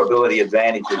affordability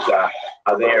advantages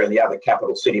are there in the other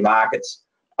capital city markets.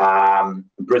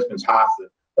 Brisbane's half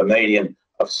the median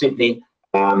of Sydney,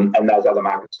 and those other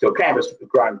markets still. Canberra's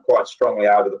grown quite strongly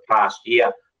over the past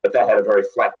year, but that had a very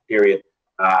flat period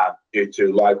due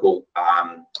to local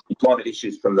employment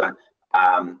issues from the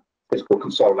fiscal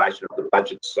consolidation of the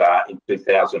budgets in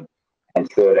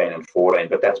 2013 and 14,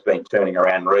 but that's been turning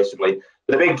around recently.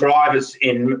 The big drivers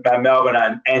in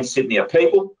Melbourne and Sydney are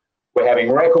people. We're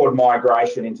having record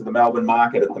migration into the Melbourne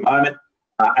market at the moment,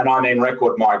 and I mean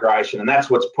record migration, and that's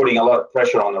what's putting a lot of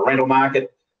pressure on the rental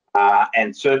market,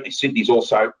 and certainly Sydney's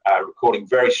also recording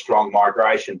very strong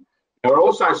migration. And we're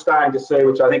also starting to see,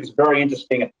 which I think is very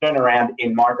interesting, a turnaround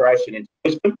in migration into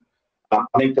Brisbane. I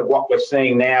think that what we're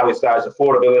seeing now is those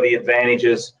affordability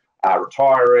advantages,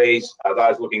 retirees,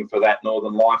 those looking for that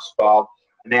northern lifestyle,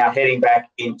 are now heading back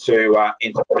into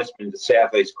Brisbane, to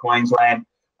southeast Queensland.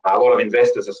 A lot of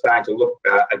investors are starting to look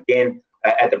again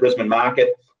at the Brisbane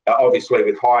market. Obviously,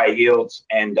 with higher yields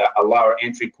and a lower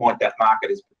entry point, that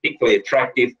market is particularly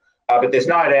attractive. But there's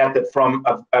no doubt that from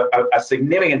a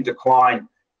significant decline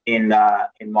in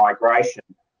migration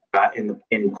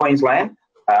in Queensland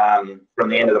from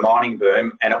the end of the mining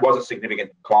boom, and it was a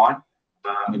significant decline.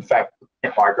 In fact,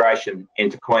 migration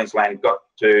into Queensland got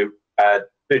to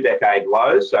 2-decade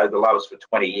lows, so the lowest for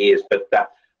 20 years. But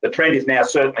the trend is now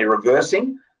certainly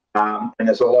reversing, and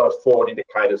there's a lot of forward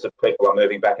indicators that people are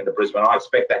moving back into Brisbane. I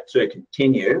expect that to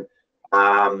continue,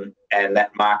 and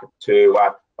that market to.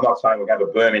 I'm not saying we're going to have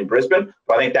a boom in Brisbane,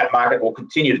 but I think that market will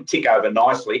continue to tick over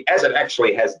nicely, as it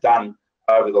actually has done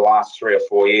over the last 3 or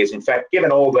 4 years. In fact,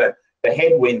 given all the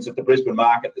headwinds that the Brisbane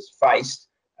market has faced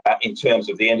in terms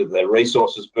of the end of the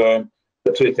resources boom,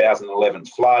 the 2011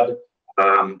 flood,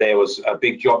 there was a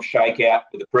big job shakeout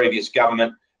with the previous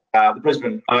government. The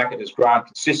Brisbane market has grown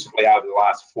consistently over the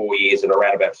last 4 years at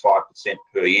around about 5%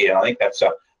 per year. And I think that's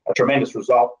a tremendous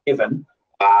result given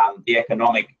the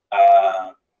economic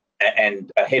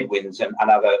and headwinds and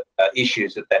other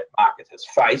issues that market has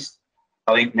faced.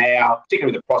 I think now,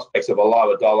 particularly with the prospects of a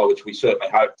lower dollar, which we certainly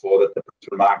hope for, that the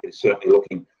Brisbane market is certainly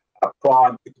looking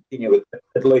primed to continue with,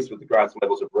 at least with the growth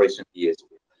levels of recent years.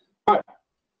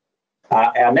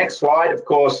 Our next slide, of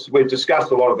course, we've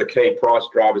discussed a lot of the key price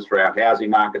drivers for our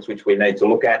housing markets, which we need to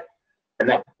look at, and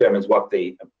that determines what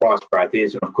the price growth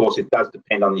is. And of course, it does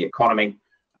depend on the economy,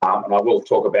 and I will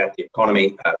talk about the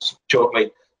economy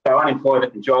shortly. So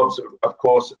unemployment and jobs, of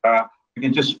course, we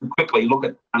can just quickly look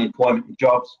at unemployment and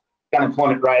jobs. The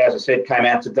unemployment rate, as I said, came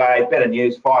out today. Better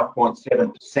news,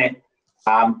 5.7%.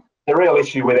 The real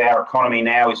issue with our economy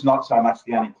now is not so much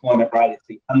the unemployment rate, it's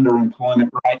the underemployment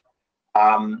rate.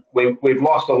 We've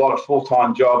lost a lot of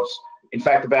full-time jobs. In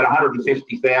fact, about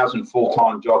 150,000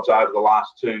 full-time jobs over the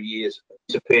last 2 years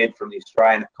disappeared from the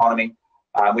Australian economy.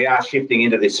 We are shifting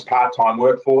into this part-time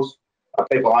workforce.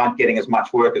 People aren't getting as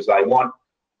much work as they want.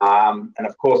 And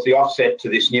of course, the offset to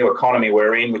this new economy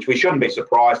we're in, which we shouldn't be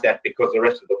surprised at because the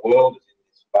rest of the world is in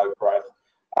this low growth,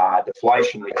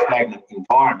 deflationary, stagnant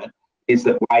environment, is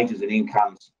that wages and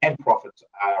incomes and profits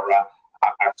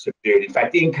are subdued. In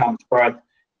fact, incomes growth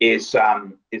is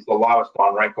the lowest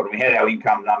on record. And we had our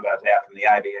income numbers out from the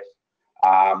ABS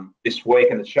this week,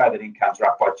 and it showed that incomes are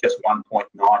up by just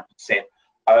 1.9%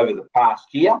 over the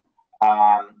past year,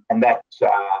 and that's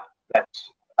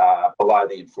below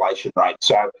the inflation rate.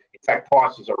 So, in fact,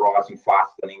 prices are rising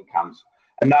faster than incomes.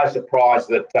 And no surprise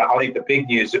that I think the big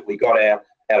news that we got out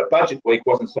of budget week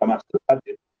wasn't so much the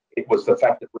budget, it was the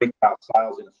fact that retail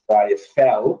sales in Australia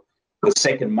fell for the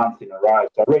second month in a row.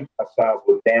 So retail sales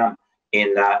were down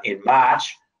in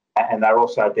March, and they're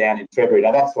also down in February.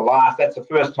 Now that's the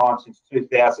first time since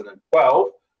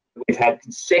 2012 we've had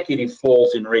consecutive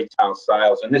falls in retail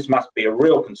sales, and this must be a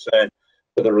real concern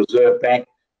for the Reserve Bank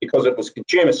because it was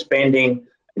consumer spending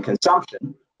and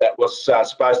consumption that was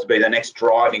supposed to be the next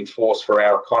driving force for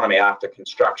our economy after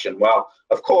construction. Well,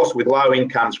 of course, with low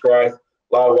incomes growth,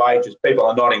 low wages, people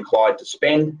are not inclined to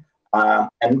spend,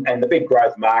 and the big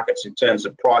growth markets in terms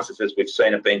of prices, as we've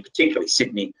seen, have been particularly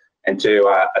Sydney and to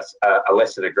a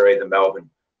lesser degree the Melbourne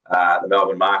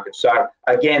market. So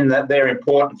again, they're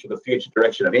important for the future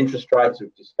direction of interest rates.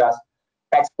 We've discussed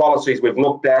tax policies. We've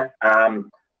looked at.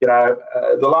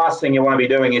 The last thing you want to be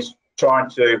doing is trying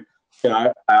to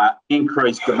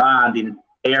increase demand in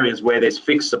areas where there's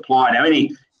fixed supply. Now,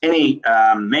 any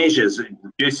measures,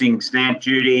 reducing stamp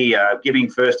duty, giving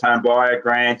first home buyer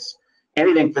grants,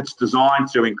 anything that's designed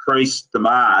to increase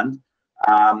demand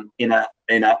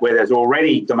where there's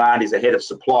already demand is ahead of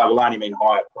supply will only mean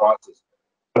higher prices.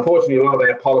 Unfortunately, a lot of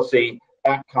our policy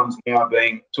outcomes now are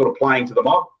being sort of playing to the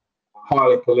mob,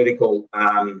 highly political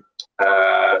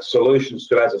solutions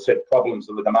to, as I said, problems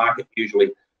that the market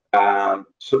usually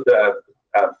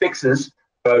fixes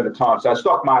over time. So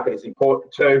stock market is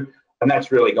important too, and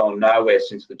that's really gone nowhere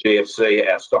since the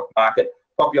GFC, our stock market.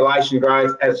 Population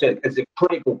growth, as I said, is a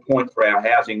critical point for our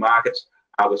housing markets.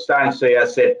 We're starting to see,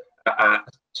 as I said,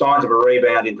 signs of a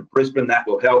rebound into Brisbane. That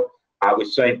will help. We've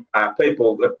seen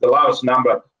people, the lowest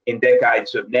number in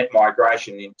decades of net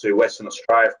migration into Western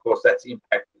Australia. Of course, that's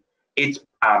impacted its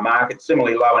market.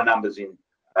 Similarly, lower numbers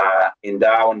in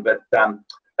Darwin, but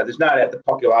there's no doubt the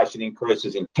population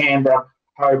increases in Canberra,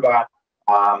 Hobart,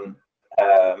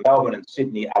 Melbourne, and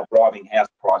Sydney are driving house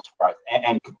price growth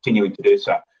and continuing to do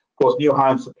so. Of course, new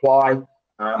home supply.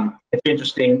 It's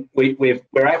interesting. We've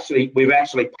actually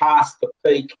passed the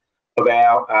peak of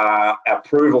our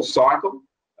approval cycle,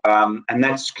 and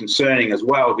that's concerning as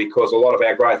well because a lot of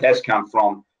our growth has come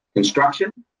from construction,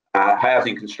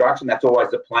 housing construction. That's always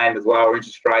the plan with lower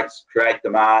interest rates, create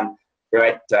demand,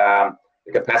 create the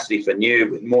capacity for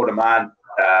more demand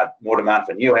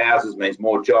for new houses means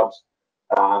more jobs.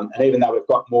 And even though we've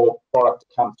got more product to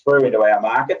come through into our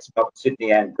markets, both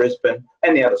Sydney and Brisbane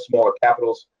and the other smaller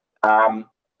capitals,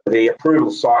 the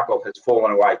approval cycle has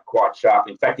fallen away quite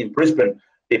sharply. In fact, in Brisbane,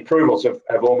 the approvals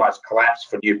have almost collapsed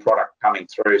for new product coming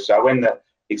through. So when the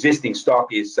existing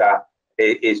stock is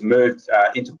moved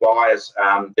into buyers,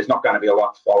 there's not going to be a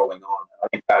lot following on. I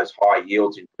think those high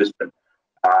yields in Brisbane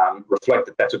reflect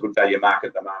that that's a good value market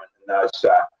at the moment, and those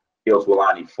yields will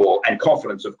only fall. And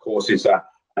confidence, of course, is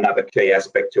another key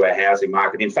aspect to our housing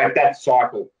market. In fact, that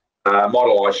cycle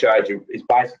model I showed you is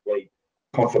basically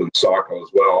confidence cycle as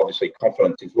well. Obviously,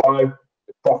 confidence is low at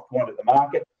the trough point of the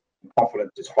market, and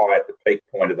confidence is high at the peak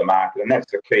point of the market, and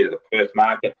that's the key to the Perth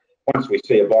market. Once we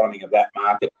see a bottoming of that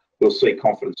market, we'll see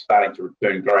confidence starting to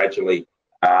return gradually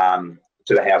to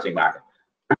the housing market.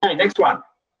 Okay, next one.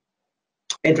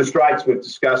 Interest rates we've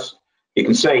discussed. You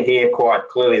can see here quite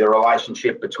clearly the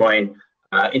relationship between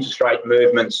interest rate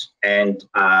movements and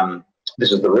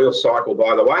this is the real cycle,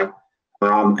 by the way.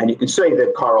 And you can see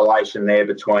the correlation there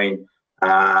between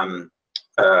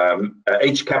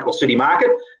each capital city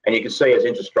market, and you can see as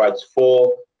interest rates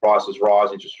fall, prices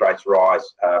rise, interest rates rise,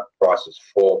 prices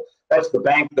fall. That's the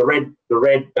bank. The red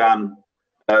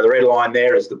line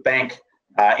there is the bank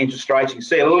interest rates. You can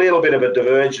see a little bit of a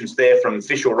divergence there from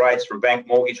official rates, from bank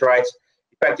mortgage rates.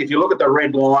 In fact, if you look at the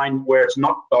red line where it's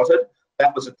not dotted,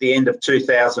 that was at the end of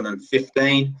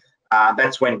 2015.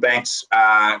 That's when banks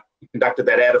conducted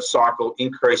that out-of-cycle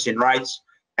increase in rates.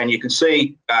 And you can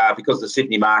see, because the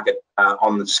Sydney market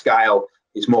on the scale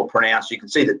is more pronounced, you can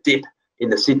see the dip in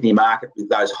the Sydney market with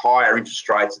those higher interest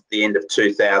rates at the end of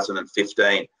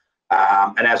 2015.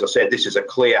 And as I said, this is a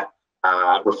clear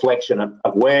reflection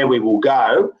of where we will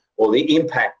go, or the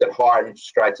impact that higher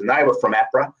interest rates, and they were from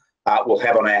APRA, will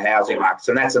have on our housing markets.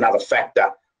 And that's another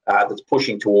factor that's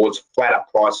pushing towards flatter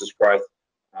prices growth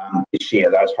this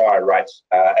year, those higher rates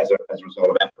as a result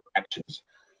of APRA actions.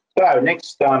 So our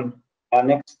next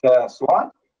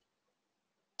slide.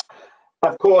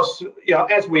 Of course,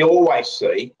 as we always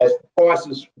see, as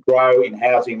prices grow in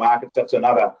housing markets, that's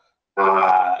another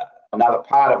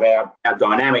part of our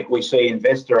dynamic. We see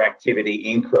investor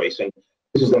activity increasing.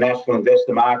 This is the national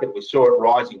investor market. We saw it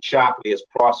rising sharply as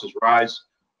prices rose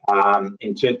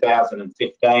in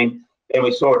 2015. Then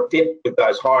we saw it dip with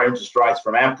those higher interest rates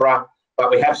from APRA,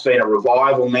 but we have seen a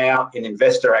revival now in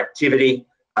investor activity,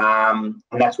 and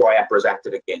that's why APRA has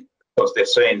acted again, because they're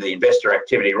seeing the investor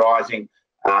activity rising.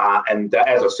 And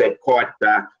as I said, quite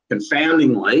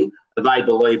confoundingly, they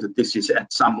believe that this is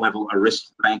at some level a risk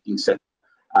to the banking sector.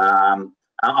 I'm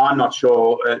not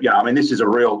sure, this is a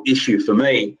real issue for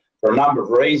me for a number of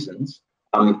reasons.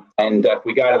 And if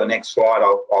we go to the next slide,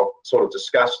 I'll sort of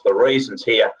discuss the reasons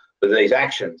here for these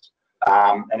actions.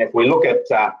 And if we look at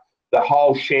the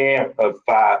whole share of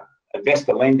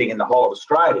investor lending in the whole of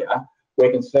Australia, we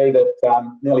can see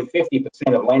that nearly 50%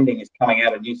 of lending is coming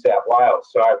out of New South Wales.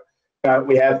 So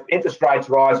we have interest rates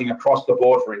rising across the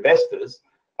board for investors,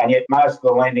 and yet most of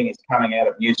the lending is coming out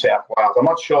of New South Wales. I'm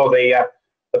not sure the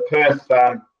Perth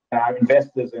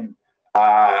investors and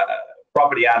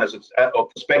property owners or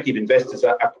prospective investors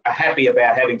are happy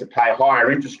about having to pay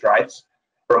higher interest rates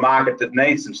for a market that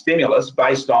needs some stimulus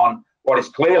based on what is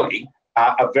clearly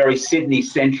a very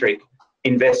Sydney-centric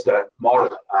investor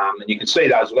model. And you can see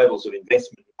those levels of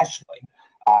investment nationally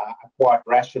are quite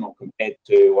rational compared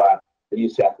to the New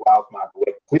South Wales market,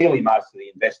 where clearly most of the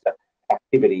investor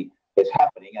activity is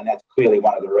happening, and that's clearly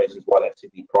one of the reasons why that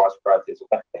Sydney price growth is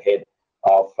left ahead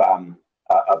of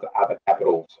the other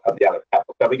capitals. So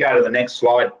if we go to the next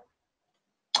slide,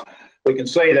 we can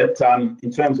see that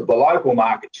in terms of the local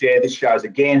market share, this shows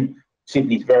again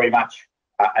Sydney's very much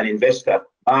an investor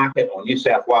market, or New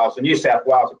South Wales. And New South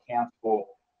Wales accounts for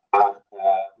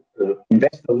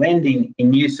investor lending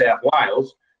in New South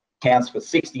Wales accounts for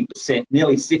 60%,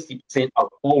 nearly 60% of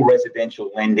all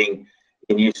residential lending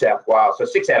in New South Wales. So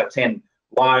 6 out of 10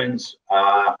 loans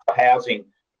for housing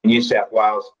in New South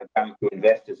Wales are going to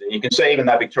investors. And you can see, even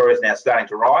though Victoria is now starting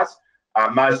to rise,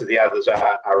 most of the others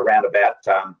are around about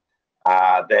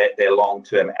their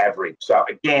long-term average. So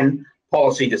again,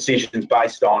 policy decisions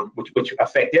based on which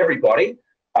affect everybody,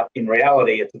 but in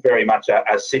reality, it's very much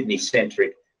a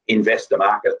Sydney-centric investor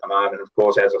market at the moment. Of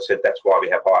course, as I said, that's why we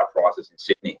have higher prices in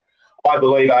Sydney. I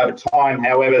believe over time,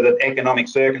 however, that economic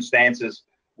circumstances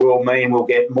will mean we'll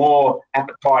get more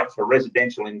appetite for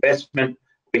residential investment.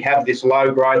 We have this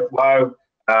low growth, low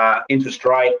interest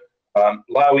rate,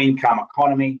 low income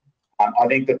economy. I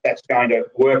think that that's going to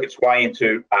work its way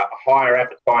into a higher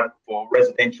appetite for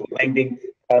residential lending,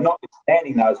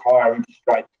 notwithstanding those higher interest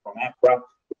rates from APRA,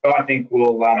 which I think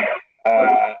will,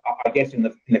 I guess, in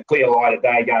the clear light of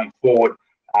day going forward,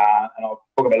 and I'll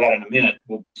talk about that in a minute,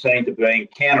 will be seen to being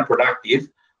counterproductive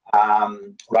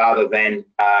rather than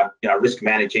risk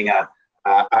managing a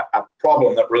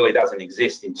problem that really doesn't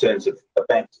exist in terms of the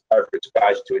bank's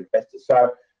overexposed to investors.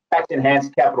 So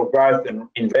tax-enhanced capital growth and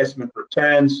investment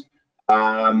returns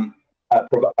are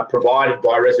provided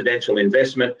by residential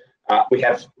investment. We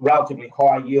have relatively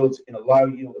high yields in a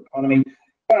low-yield economy. You've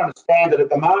got to understand that at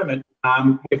the moment,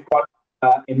 we've got,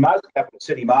 in most capital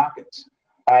city markets,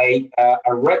 a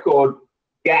record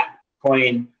gap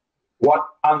between what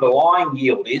underlying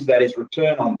yield is, that is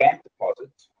return on bank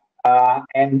deposits,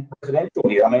 and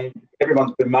residential yield. I mean,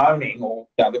 everyone's bemoaning, or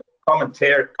the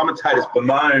commentators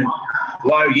bemoan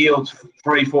low yields,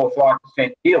 3, 4,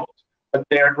 5% yields, but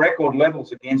they're at record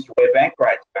levels against where bank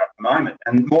rates are at the moment.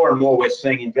 And more we're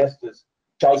seeing investors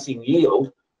chasing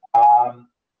yield,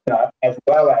 as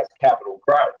well as capital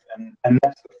growth, and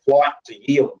that's the flight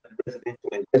to yield, and residential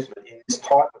investment in this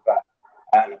type of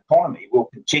an economy will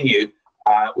continue.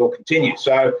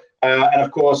 So, and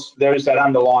of course, there is that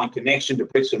underlying connection to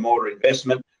bricks and mortar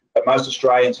investment that most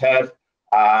Australians have.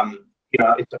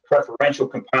 It's a preferential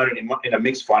component in a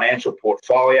mixed financial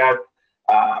portfolio.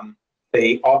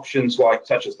 The options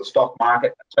such as the stock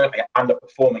market are certainly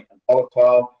underperforming and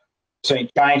volatile. We've seen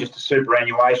changes to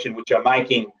superannuation, which are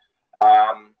making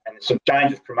and some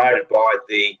changes promoted by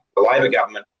the Labor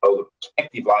government, or the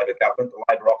prospective Labor government, the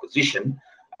Labor opposition,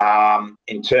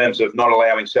 in terms of not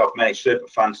allowing self-managed super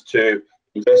funds to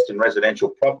invest in residential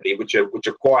property, which are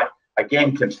quite,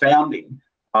 again, confounding.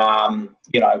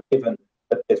 Given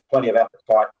that there's plenty of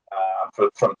appetite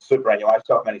from superannuation,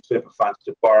 many super funds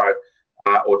to borrow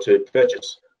or to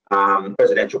purchase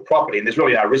residential property, and there's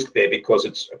really no risk there because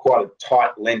it's quite a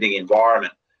tight lending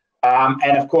environment.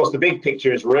 And of course, the big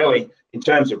picture is really, in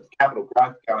terms of capital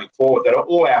growth going forward, that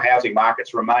all our housing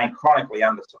markets remain chronically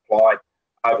undersupplied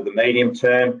over the medium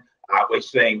term. We're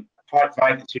seeing tight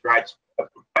vacancy rates.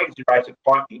 Vacancy rates are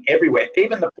tightening everywhere.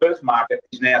 Even the Perth market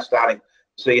is now starting to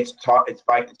see its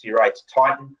vacancy rates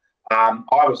tighten.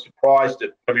 I was surprised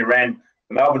when we ran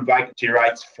the Melbourne vacancy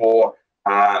rates for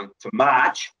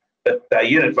March, that the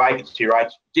unit vacancy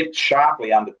rates dipped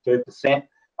sharply under 2%.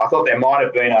 I thought there might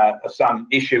have been some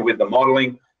issue with the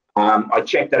modelling. I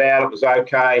checked it out, it was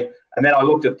okay. And then I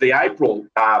looked at the April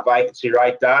vacancy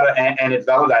rate data and it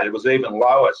validated it was even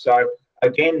lower. So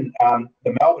again,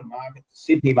 the Melbourne market, the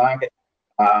Sydney market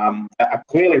are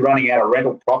clearly running out of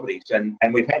rental properties, and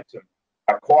we've had some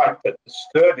quite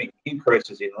disturbing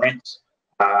increases in rents.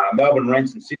 Melbourne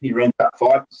rents and Sydney rents up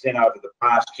 5% over the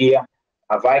past year.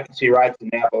 Vacancy rates are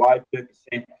now below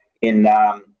 2%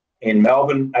 in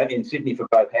Melbourne, in Sydney for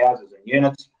both houses and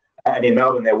units, and in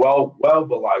Melbourne they're well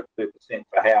below 2%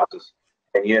 for houses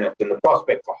and units. And the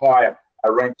prospect for higher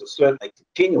rents are certainly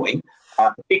continuing,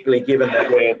 particularly given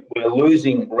that we're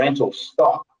losing rental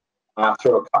stock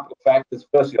through a couple of factors.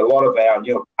 Firstly, a lot of our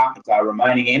new apartments are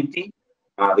remaining empty.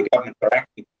 The government are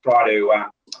actually try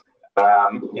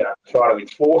to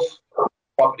enforce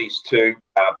properties to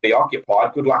be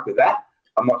occupied. Good luck with that.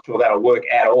 I'm not sure that'll work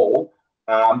at all.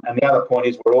 And the other point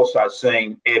is we're also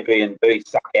seeing Airbnb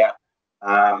suck out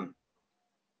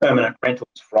permanent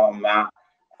rentals from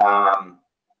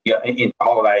in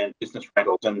holiday and business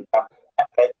rentals, and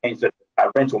that means that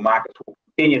rental markets will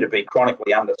continue to be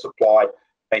chronically undersupplied.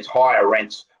 Means higher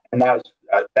rents, and that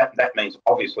means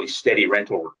obviously steady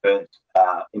rental returns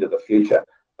into the future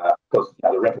because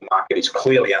the rental market is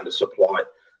clearly undersupplied.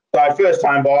 So first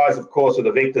home buyers, of course, are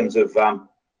the victims of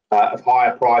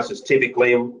higher prices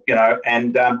typically,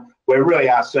 and we really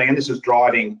are seeing, and this is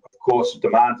driving, of course,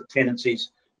 demand for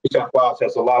tenancies. New South Wales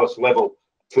has the lowest level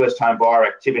first home buyer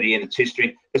activity in its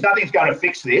history. There's nothing's going to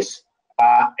fix this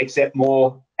except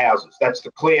more houses. That's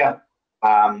the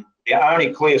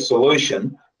only clear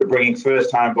solution for bringing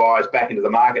first home buyers back into the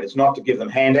market. It's not to give them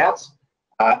handouts,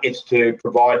 it's to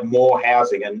provide more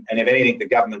housing. And if anything, the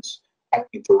government's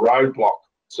acting to roadblock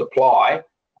supply,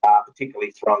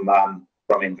 particularly from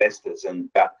investors. And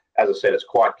as I said, it's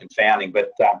quite confounding.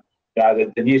 But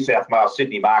the New South Wales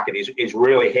Sydney market is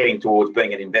really heading towards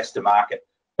being an investor market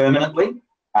permanently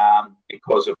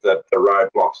because of the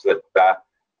roadblocks that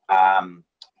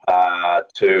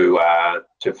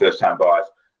to first home buyers.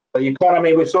 The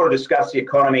economy, we've sort of discussed the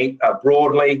economy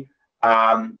broadly,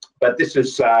 but this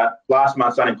is last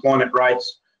month's unemployment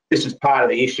rates. This is part of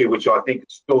the issue, which I think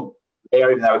is still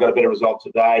there, even though we've got a better result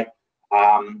today.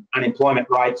 Unemployment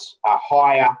rates are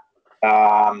higher.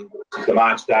 The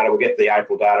March data, we'll get the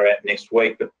April data out next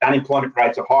week, but unemployment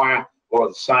rates are higher or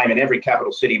the same in every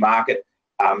capital city market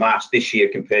March this year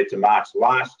compared to March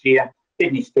last year.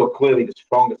 Sydney's still clearly the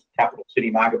strongest capital city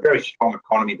market, very strong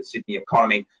economy, the Sydney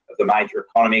economy of the major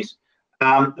economies.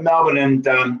 The Melbourne and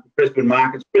Brisbane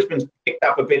markets, Brisbane's picked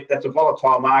up a bit. That's a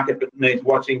volatile market, but needs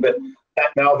watching. But that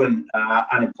Melbourne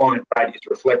unemployment rate is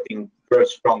reflecting very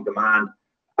strong demand,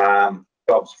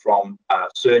 jobs from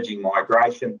surging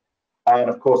migration. And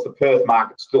of course, the Perth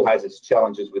market still has its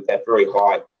challenges with that very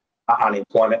high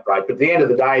unemployment rate. But at the end of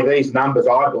the day, these numbers,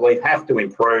 I believe, have to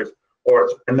improve, or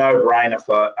it's a no-brainer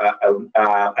for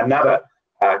another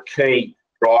key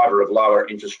driver of lower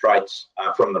interest rates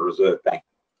from the Reserve Bank.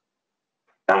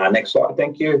 Next slide,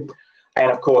 thank you.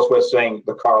 And of course, we're seeing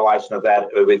the correlation of that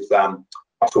with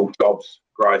actual jobs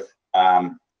growth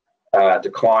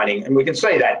declining, and we can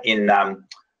see that in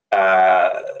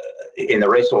the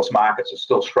resource markets are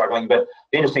still struggling. But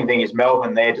the interesting thing is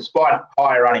Melbourne there, despite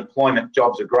higher unemployment,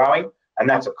 jobs are growing, and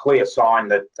that's a clear sign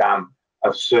that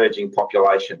of surging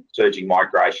population, surging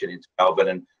migration into Melbourne,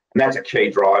 and that's a key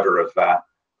driver of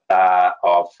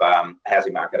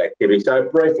housing market activity. So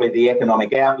briefly, the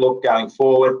economic outlook going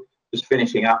forward, just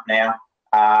finishing up now.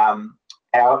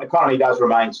 Our economy does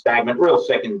remain stagnant, real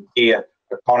second-tier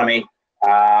economy.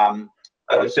 As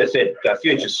I said, the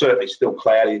future's certainly still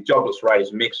cloudy. The jobless rate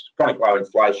is mixed, chronic low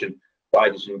inflation,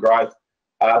 wages and growth.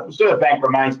 The Reserve Bank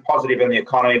remains positive in the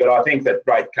economy, but I think that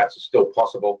rate cuts are still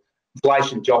possible.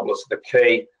 Inflation, jobless are the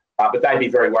key, but they'd be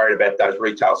very worried about those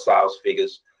retail sales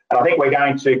figures. And I think we're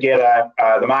going to get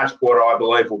the March quarter, I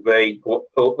believe,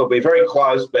 will be very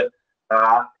close, but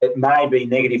It may be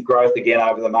negative growth again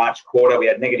over the March quarter. We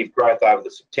had negative growth over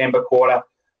the September quarter.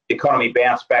 The economy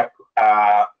bounced back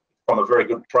from a very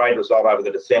good trade result over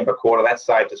the December quarter. That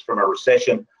saved us from a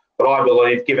recession. But I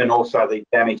believe, given also the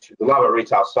damage to the lower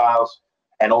retail sales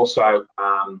and also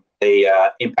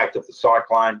the impact of the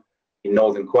cyclone in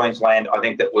northern Queensland, I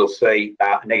think that we'll see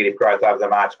negative growth over the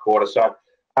March quarter. So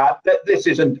this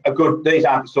isn't a good, these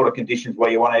aren't the sort of conditions where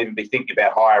you want to even be thinking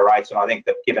about higher rates. And I think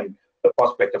that given the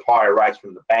prospect of higher rates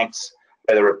from the banks,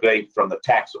 whether it be from the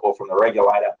tax or from the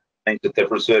regulator, means that the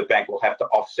Reserve Bank will have to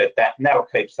offset that, and that will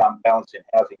keep some balance in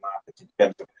housing markets in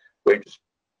terms of where interest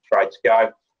rates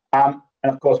go. And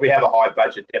of course, we have a high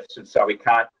budget deficit, so we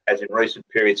can't, as in recent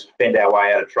periods, spend our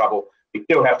way out of trouble. We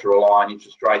still have to rely on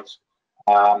interest rates.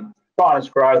 Finance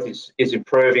growth is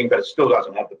improving, but it still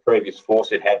doesn't have the previous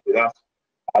force it had with us.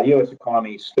 Our US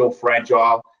economy is still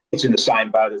fragile. It's in the same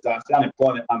boat as us.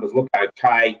 Unemployment numbers look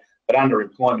okay, but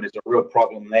underemployment is a real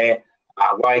problem there.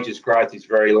 Wages growth is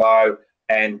very low,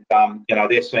 and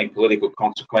they're seeing political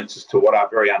consequences to what are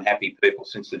very unhappy people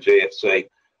since the GFC.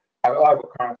 Our global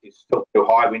currency is still too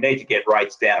high. We need to get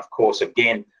rates down, of course.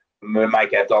 Again, we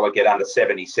make our dollar get under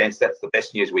 70 cents. That's the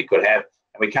best news we could have,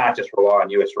 and we can't just rely on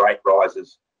US rate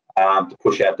rises to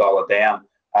push our dollar down.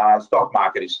 Stock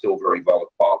market is still very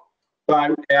volatile.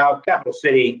 So our capital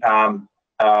city,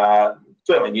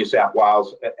 certainly New South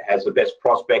Wales, has the best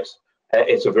prospects.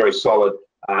 It's a very solid,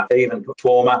 even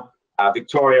performer.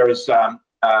 Victoria has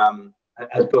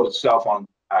built itself on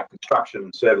construction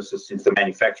and services since the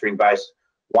manufacturing base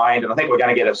waned, and I think we're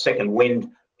going to get a second wind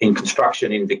in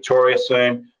construction in Victoria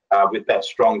soon with that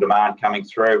strong demand coming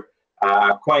through.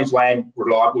 Queensland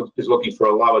is looking for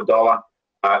a lower dollar.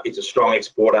 It's a strong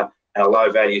exporter and a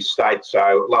low-value state,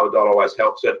 so lower dollar always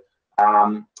helps it.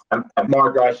 And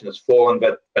migration has fallen,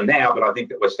 but I think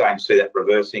that we're starting to see that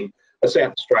reversing.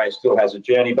 South Australia still has a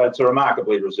journey, but it's a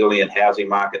remarkably resilient housing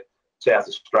market, South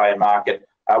Australian market.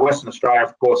 Western Australia,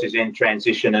 of course, is in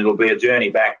transition, and it'll be a journey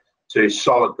back to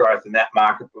solid growth in that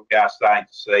market, but we are starting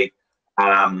to see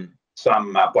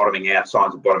some bottoming out,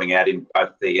 signs of bottoming out in both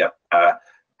the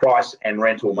price and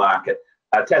rental market.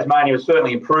 Tasmania is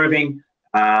certainly improving,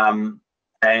 and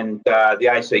the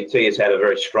ACT has had a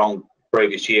very strong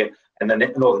previous year, and the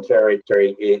Northern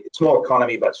Territory, it's small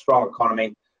economy but strong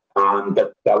economy,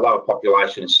 but the lower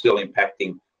population is still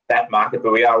impacting that market.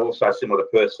 But we are also, similar to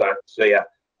Perth, starting to see a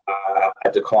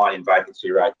decline in vacancy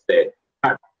rates there.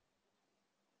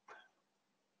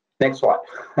 Next slide.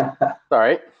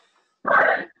 Sorry.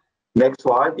 Next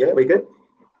slide. Yeah, we good?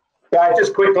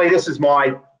 Just quickly, this is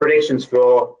my predictions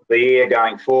for the year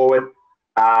going forward.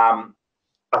 I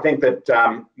think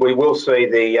that we will see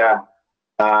the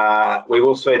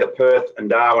Perth and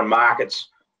Darwin markets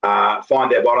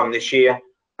find their bottom this year.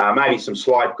 Maybe some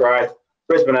slight growth.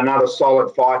 Brisbane, another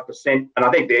solid 5%, and I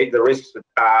think the risks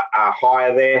are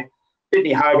higher there.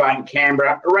 Sydney, Hobart and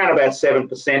Canberra, around about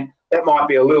 7%. That might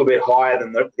be a little bit higher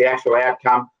than the actual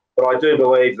outcome, but I do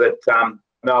believe that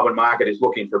Melbourne market is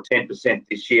looking for 10%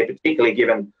 this year, particularly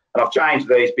given, and I've changed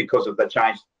these because of the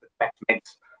change to the tax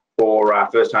mix for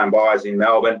first home buyers in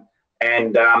Melbourne.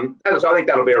 And I think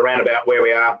that'll be around about where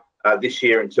we are this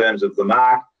year in terms of the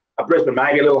mark. Brisbane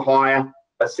maybe a little higher.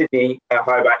 Sydney,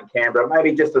 Hobart and Canberra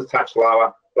maybe just a touch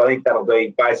lower, but I think that'll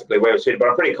be basically where we're sitting. But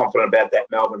I'm pretty confident about that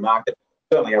Melbourne market,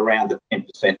 certainly around the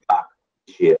 10% mark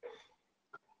this year.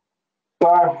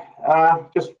 So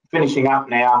just finishing up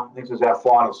now, this is our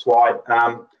final slide.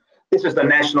 This is the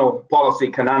national policy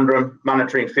conundrum,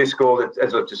 monetary and fiscal,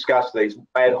 as I've discussed, these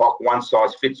ad hoc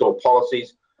one-size-fits-all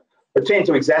policies that tend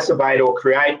to exacerbate or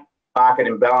create market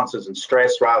imbalances and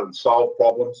stress rather than solve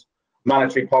problems.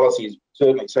 Monetary policy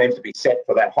certainly seems to be set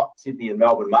for that hot Sydney and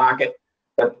Melbourne market,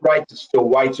 but rates are still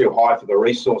way too high for the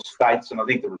resource states, and I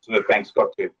think the Reserve Bank's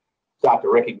got to start to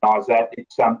recognise that.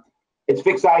 It's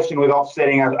fixation with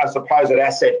offsetting a supposed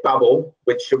asset bubble,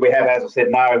 which we have, as I said,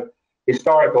 no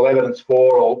historical evidence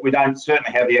for, or we don't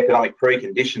certainly have the economic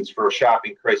preconditions for a sharp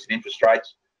increase in interest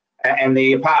rates. And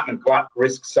the apartment glut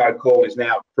risk, so-called, is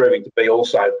now proving to be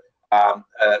also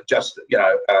just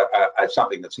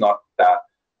something that's not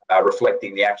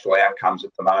reflecting the actual outcomes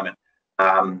at the moment.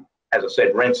 As I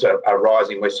said, rents are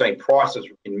rising. We're seeing prices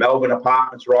in Melbourne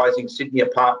apartments rising, Sydney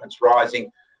apartments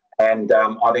rising, and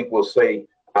I think we'll see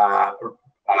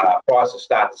prices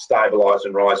start to stabilise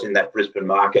and rise in that Brisbane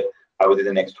market within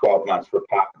the next 12 months for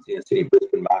apartments in the city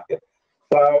Brisbane market.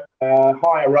 So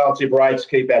higher relative rates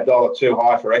keep our dollar too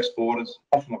high for exporters.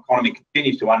 National economy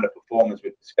continues to underperform, as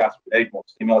we've discussed. We need more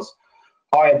stimulus.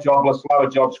 Higher jobless, lower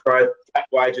jobs growth, flat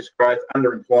wages growth,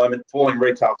 underemployment, falling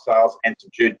retail sales and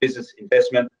subdued business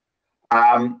investment.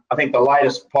 I think the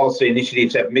latest policy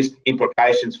initiatives have missed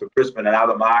implications for Brisbane and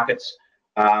other markets.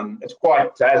 It's quite,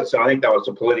 as I said, I think that was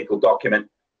a political document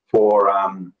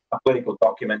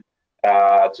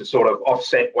to sort of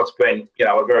offset what's been,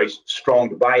 a very strong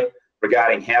debate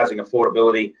regarding housing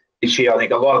affordability this year. I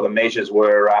think a lot of the measures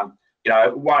were,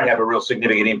 won't have a real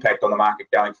significant impact on the market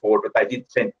going forward, but they did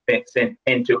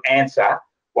tend to answer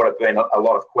what have been a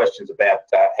lot of questions about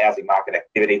housing market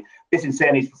activity.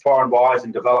 Disincentives for foreign buyers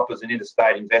and developers and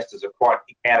interstate investors are quite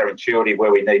counterintuitive,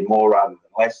 where we need more rather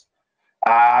than less.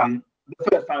 The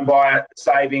first home buyer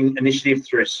saving initiative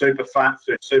through super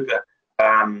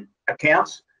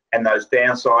accounts and those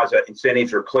downsizer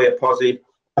incentives are a clear positive.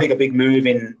 I think a big move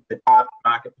in the apartment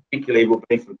market particularly will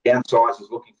be from downsizers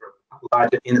looking for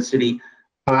larger inner city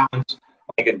apartments.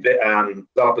 I think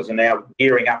developers are now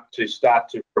gearing up to start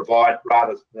to provide,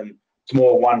 rather than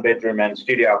small one-bedroom and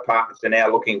studio apartments, they're now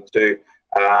looking to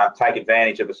take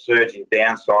advantage of a surge in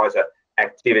downsizer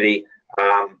activity,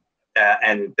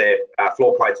 and their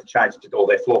floor plans are changed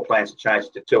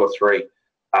to 2 or 3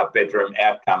 bedroom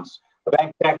outcomes. The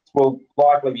bank tax will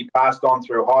likely be passed on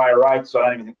through higher rates. I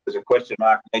don't even think there's a question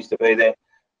mark that needs to be there.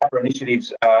 Other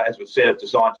initiatives, as we've said, are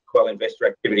designed to quell investor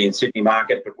activity in Sydney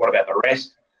market, but what about the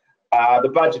rest? The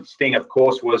budget sting, of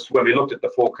course, was when we looked at the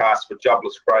forecast for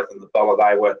jobless growth in the dollar,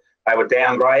 they were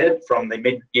downgraded from the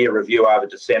mid-year review over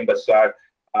December. So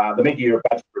the mid-year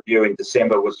budget review in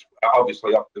December was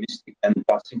obviously optimistic, and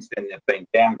since then they've been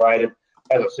downgraded.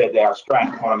 As I said, our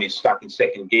Australian economy is stuck in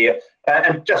second gear,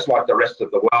 and just like the rest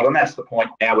of the world, and that's the point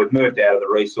now. We've moved out of the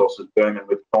resources boom and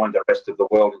we've joined the rest of the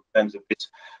world in terms of this,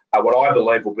 what I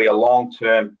believe will be a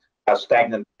long-term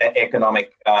stagnant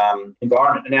economic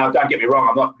environment. Now, don't get me wrong,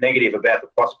 I'm not negative about the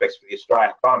prospects for the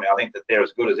Australian economy. I think that they're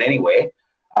as good as anywhere,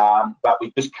 but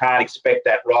we just can't expect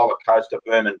that roller coaster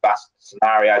boom and bust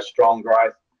scenario. Strong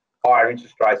growth, higher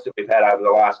interest rates that we've had over the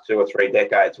last 2 or 3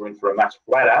 decades. We're in for a much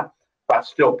flatter but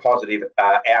still positive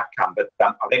outcome. But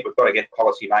I think we've got to get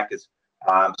policymakers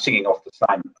singing off the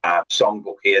same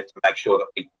songbook here to make sure that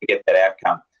we get that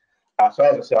outcome. So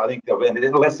as I said, I think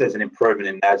unless there's an improvement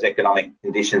in those economic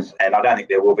conditions, and I don't think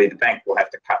there will be, the bank will have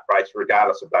to cut rates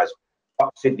regardless of those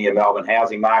Sydney and Melbourne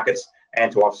housing markets,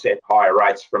 and to offset higher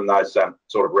rates from those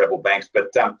sort of rebel banks. But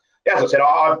as I said,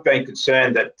 I've been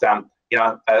concerned that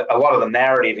a lot of the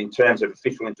narrative in terms of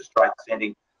official interest rate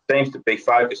setting seems to be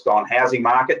focused on housing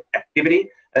market activity.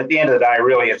 At the end of the day,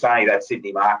 really, it's only that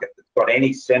Sydney market that's got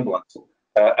any semblance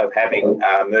of having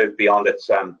moved beyond its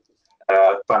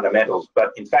fundamentals.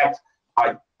 But in fact,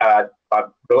 I'm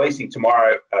releasing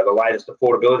tomorrow the latest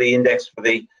affordability index for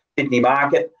the Sydney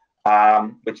market,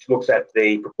 which looks at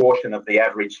the proportion of the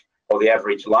average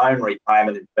loan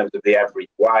repayment in terms of the average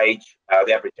wage,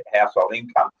 the average household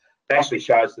income. It actually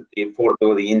shows that the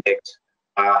affordability index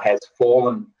has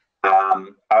fallen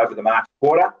over the March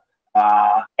quarter,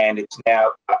 and it's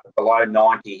now below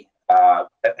 90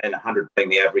 and 100 being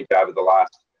the average over the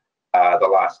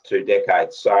last 2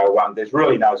 decades. So there's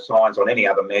really no signs on any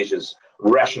other measures,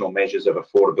 rational measures of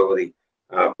affordability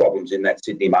problems in that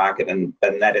Sydney market, and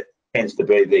that it tends to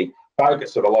be the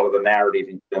focus of a lot of the narrative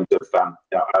in terms of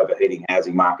overheating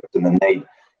housing markets and the need,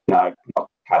 not to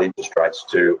cut interest rates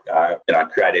to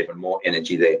create even more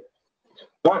energy there.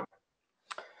 So,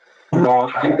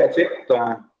 I think that's it.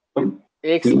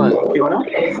 Excellent.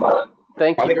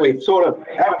 Thank you. I think we've sort of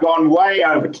have gone way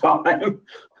over time.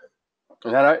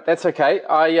 No, that's okay.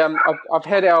 I've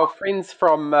had our friends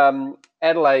from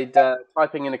Adelaide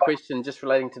typing in a question just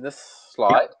relating to this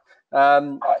slide.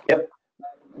 Yep.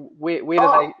 Where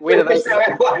do they sit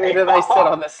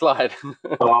on this slide?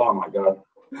 Oh my God!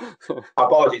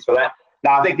 Apologies for that.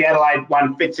 No, I think the Adelaide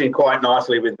one fits in quite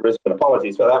nicely with Brisbane.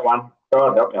 Apologies for that one.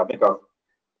 God help me. I think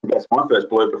that's my first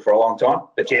blooper for a long time.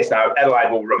 But yes, no,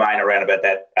 Adelaide will remain around about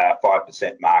that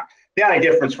 5% mark. The only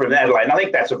difference from Adelaide, and I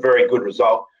think that's a very good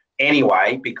result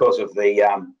anyway, because of the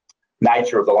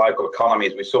nature of the local economy,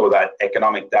 as we saw that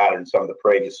economic data in some of the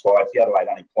previous slides. The Adelaide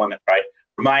unemployment rate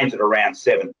remains at around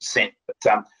 7%.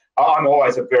 But I'm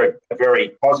always very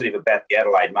positive about the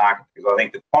Adelaide market, because I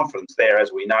think the confidence there,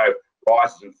 as we know,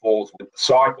 rises and falls with the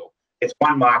cycle. It's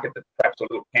one market that's perhaps a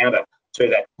little counter to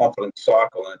that confidence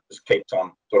cycle, and it just keeps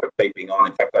on sort of keeping on.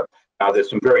 In fact, there's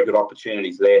some very good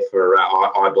opportunities there for,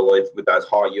 I believe, with those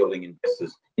high-yielding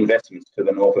investments to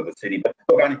the north of the city. But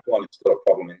look, unemployment's still a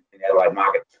problem in the Adelaide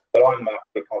market, but I'm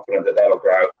pretty confident that that'll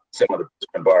grow similar to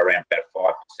Brisbane by around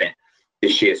about 5%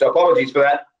 this year. So apologies for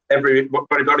that,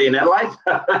 everybody in Adelaide.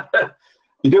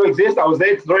 You do exist. I was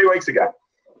there 3 weeks ago.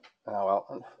 Oh,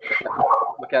 well,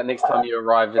 look out next time you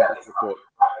arrive at this report.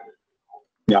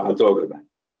 Yeah, it's all good, mate.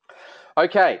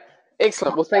 Okay,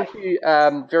 Excellent. Well, thank you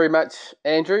very much,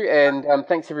 Andrew, and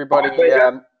thanks My everybody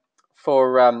pleasure.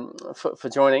 for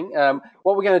joining.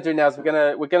 What we're going to do now is we're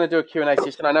going to do a Q&A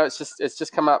session. I know it's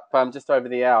just come up just over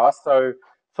the hour, so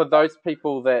for those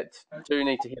people that do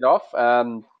need to head off,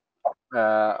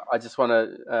 I just want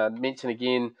to mention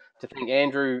again to thank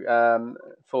Andrew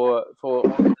for all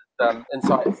his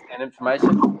insights and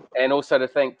information, and also to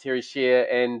thank Terry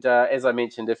Share. And as I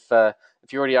mentioned,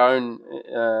 if you already own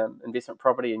investment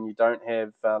property and you don't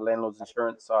have landlord's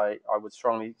insurance, I would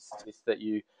strongly suggest that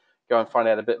you go and find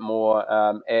out a bit more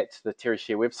at the Terry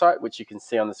Share website, which you can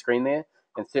see on the screen there.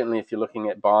 And certainly, if you're looking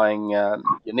at buying your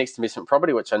next investment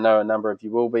property, which I know a number of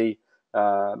you will be,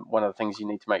 one of the things you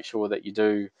need to make sure that you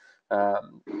do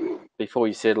um, before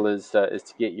you settle is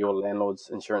to get your landlord's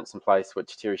insurance in place,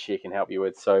 which Terry Share can help you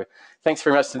with. So thanks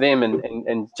very much to them,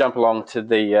 and jump along to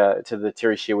the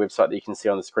Terry Share website that you can see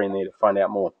on the screen there to find out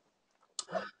more.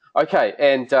 Okay,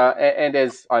 and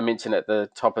as I mentioned at the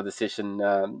top of the session,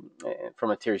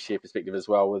 from a Terry Share perspective as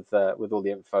well, with all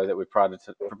the info that we've provided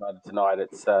tonight,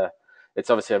 it's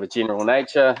obviously of a general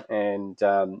nature, and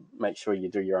make sure you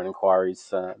do your own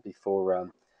inquiries before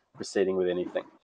proceeding with anything.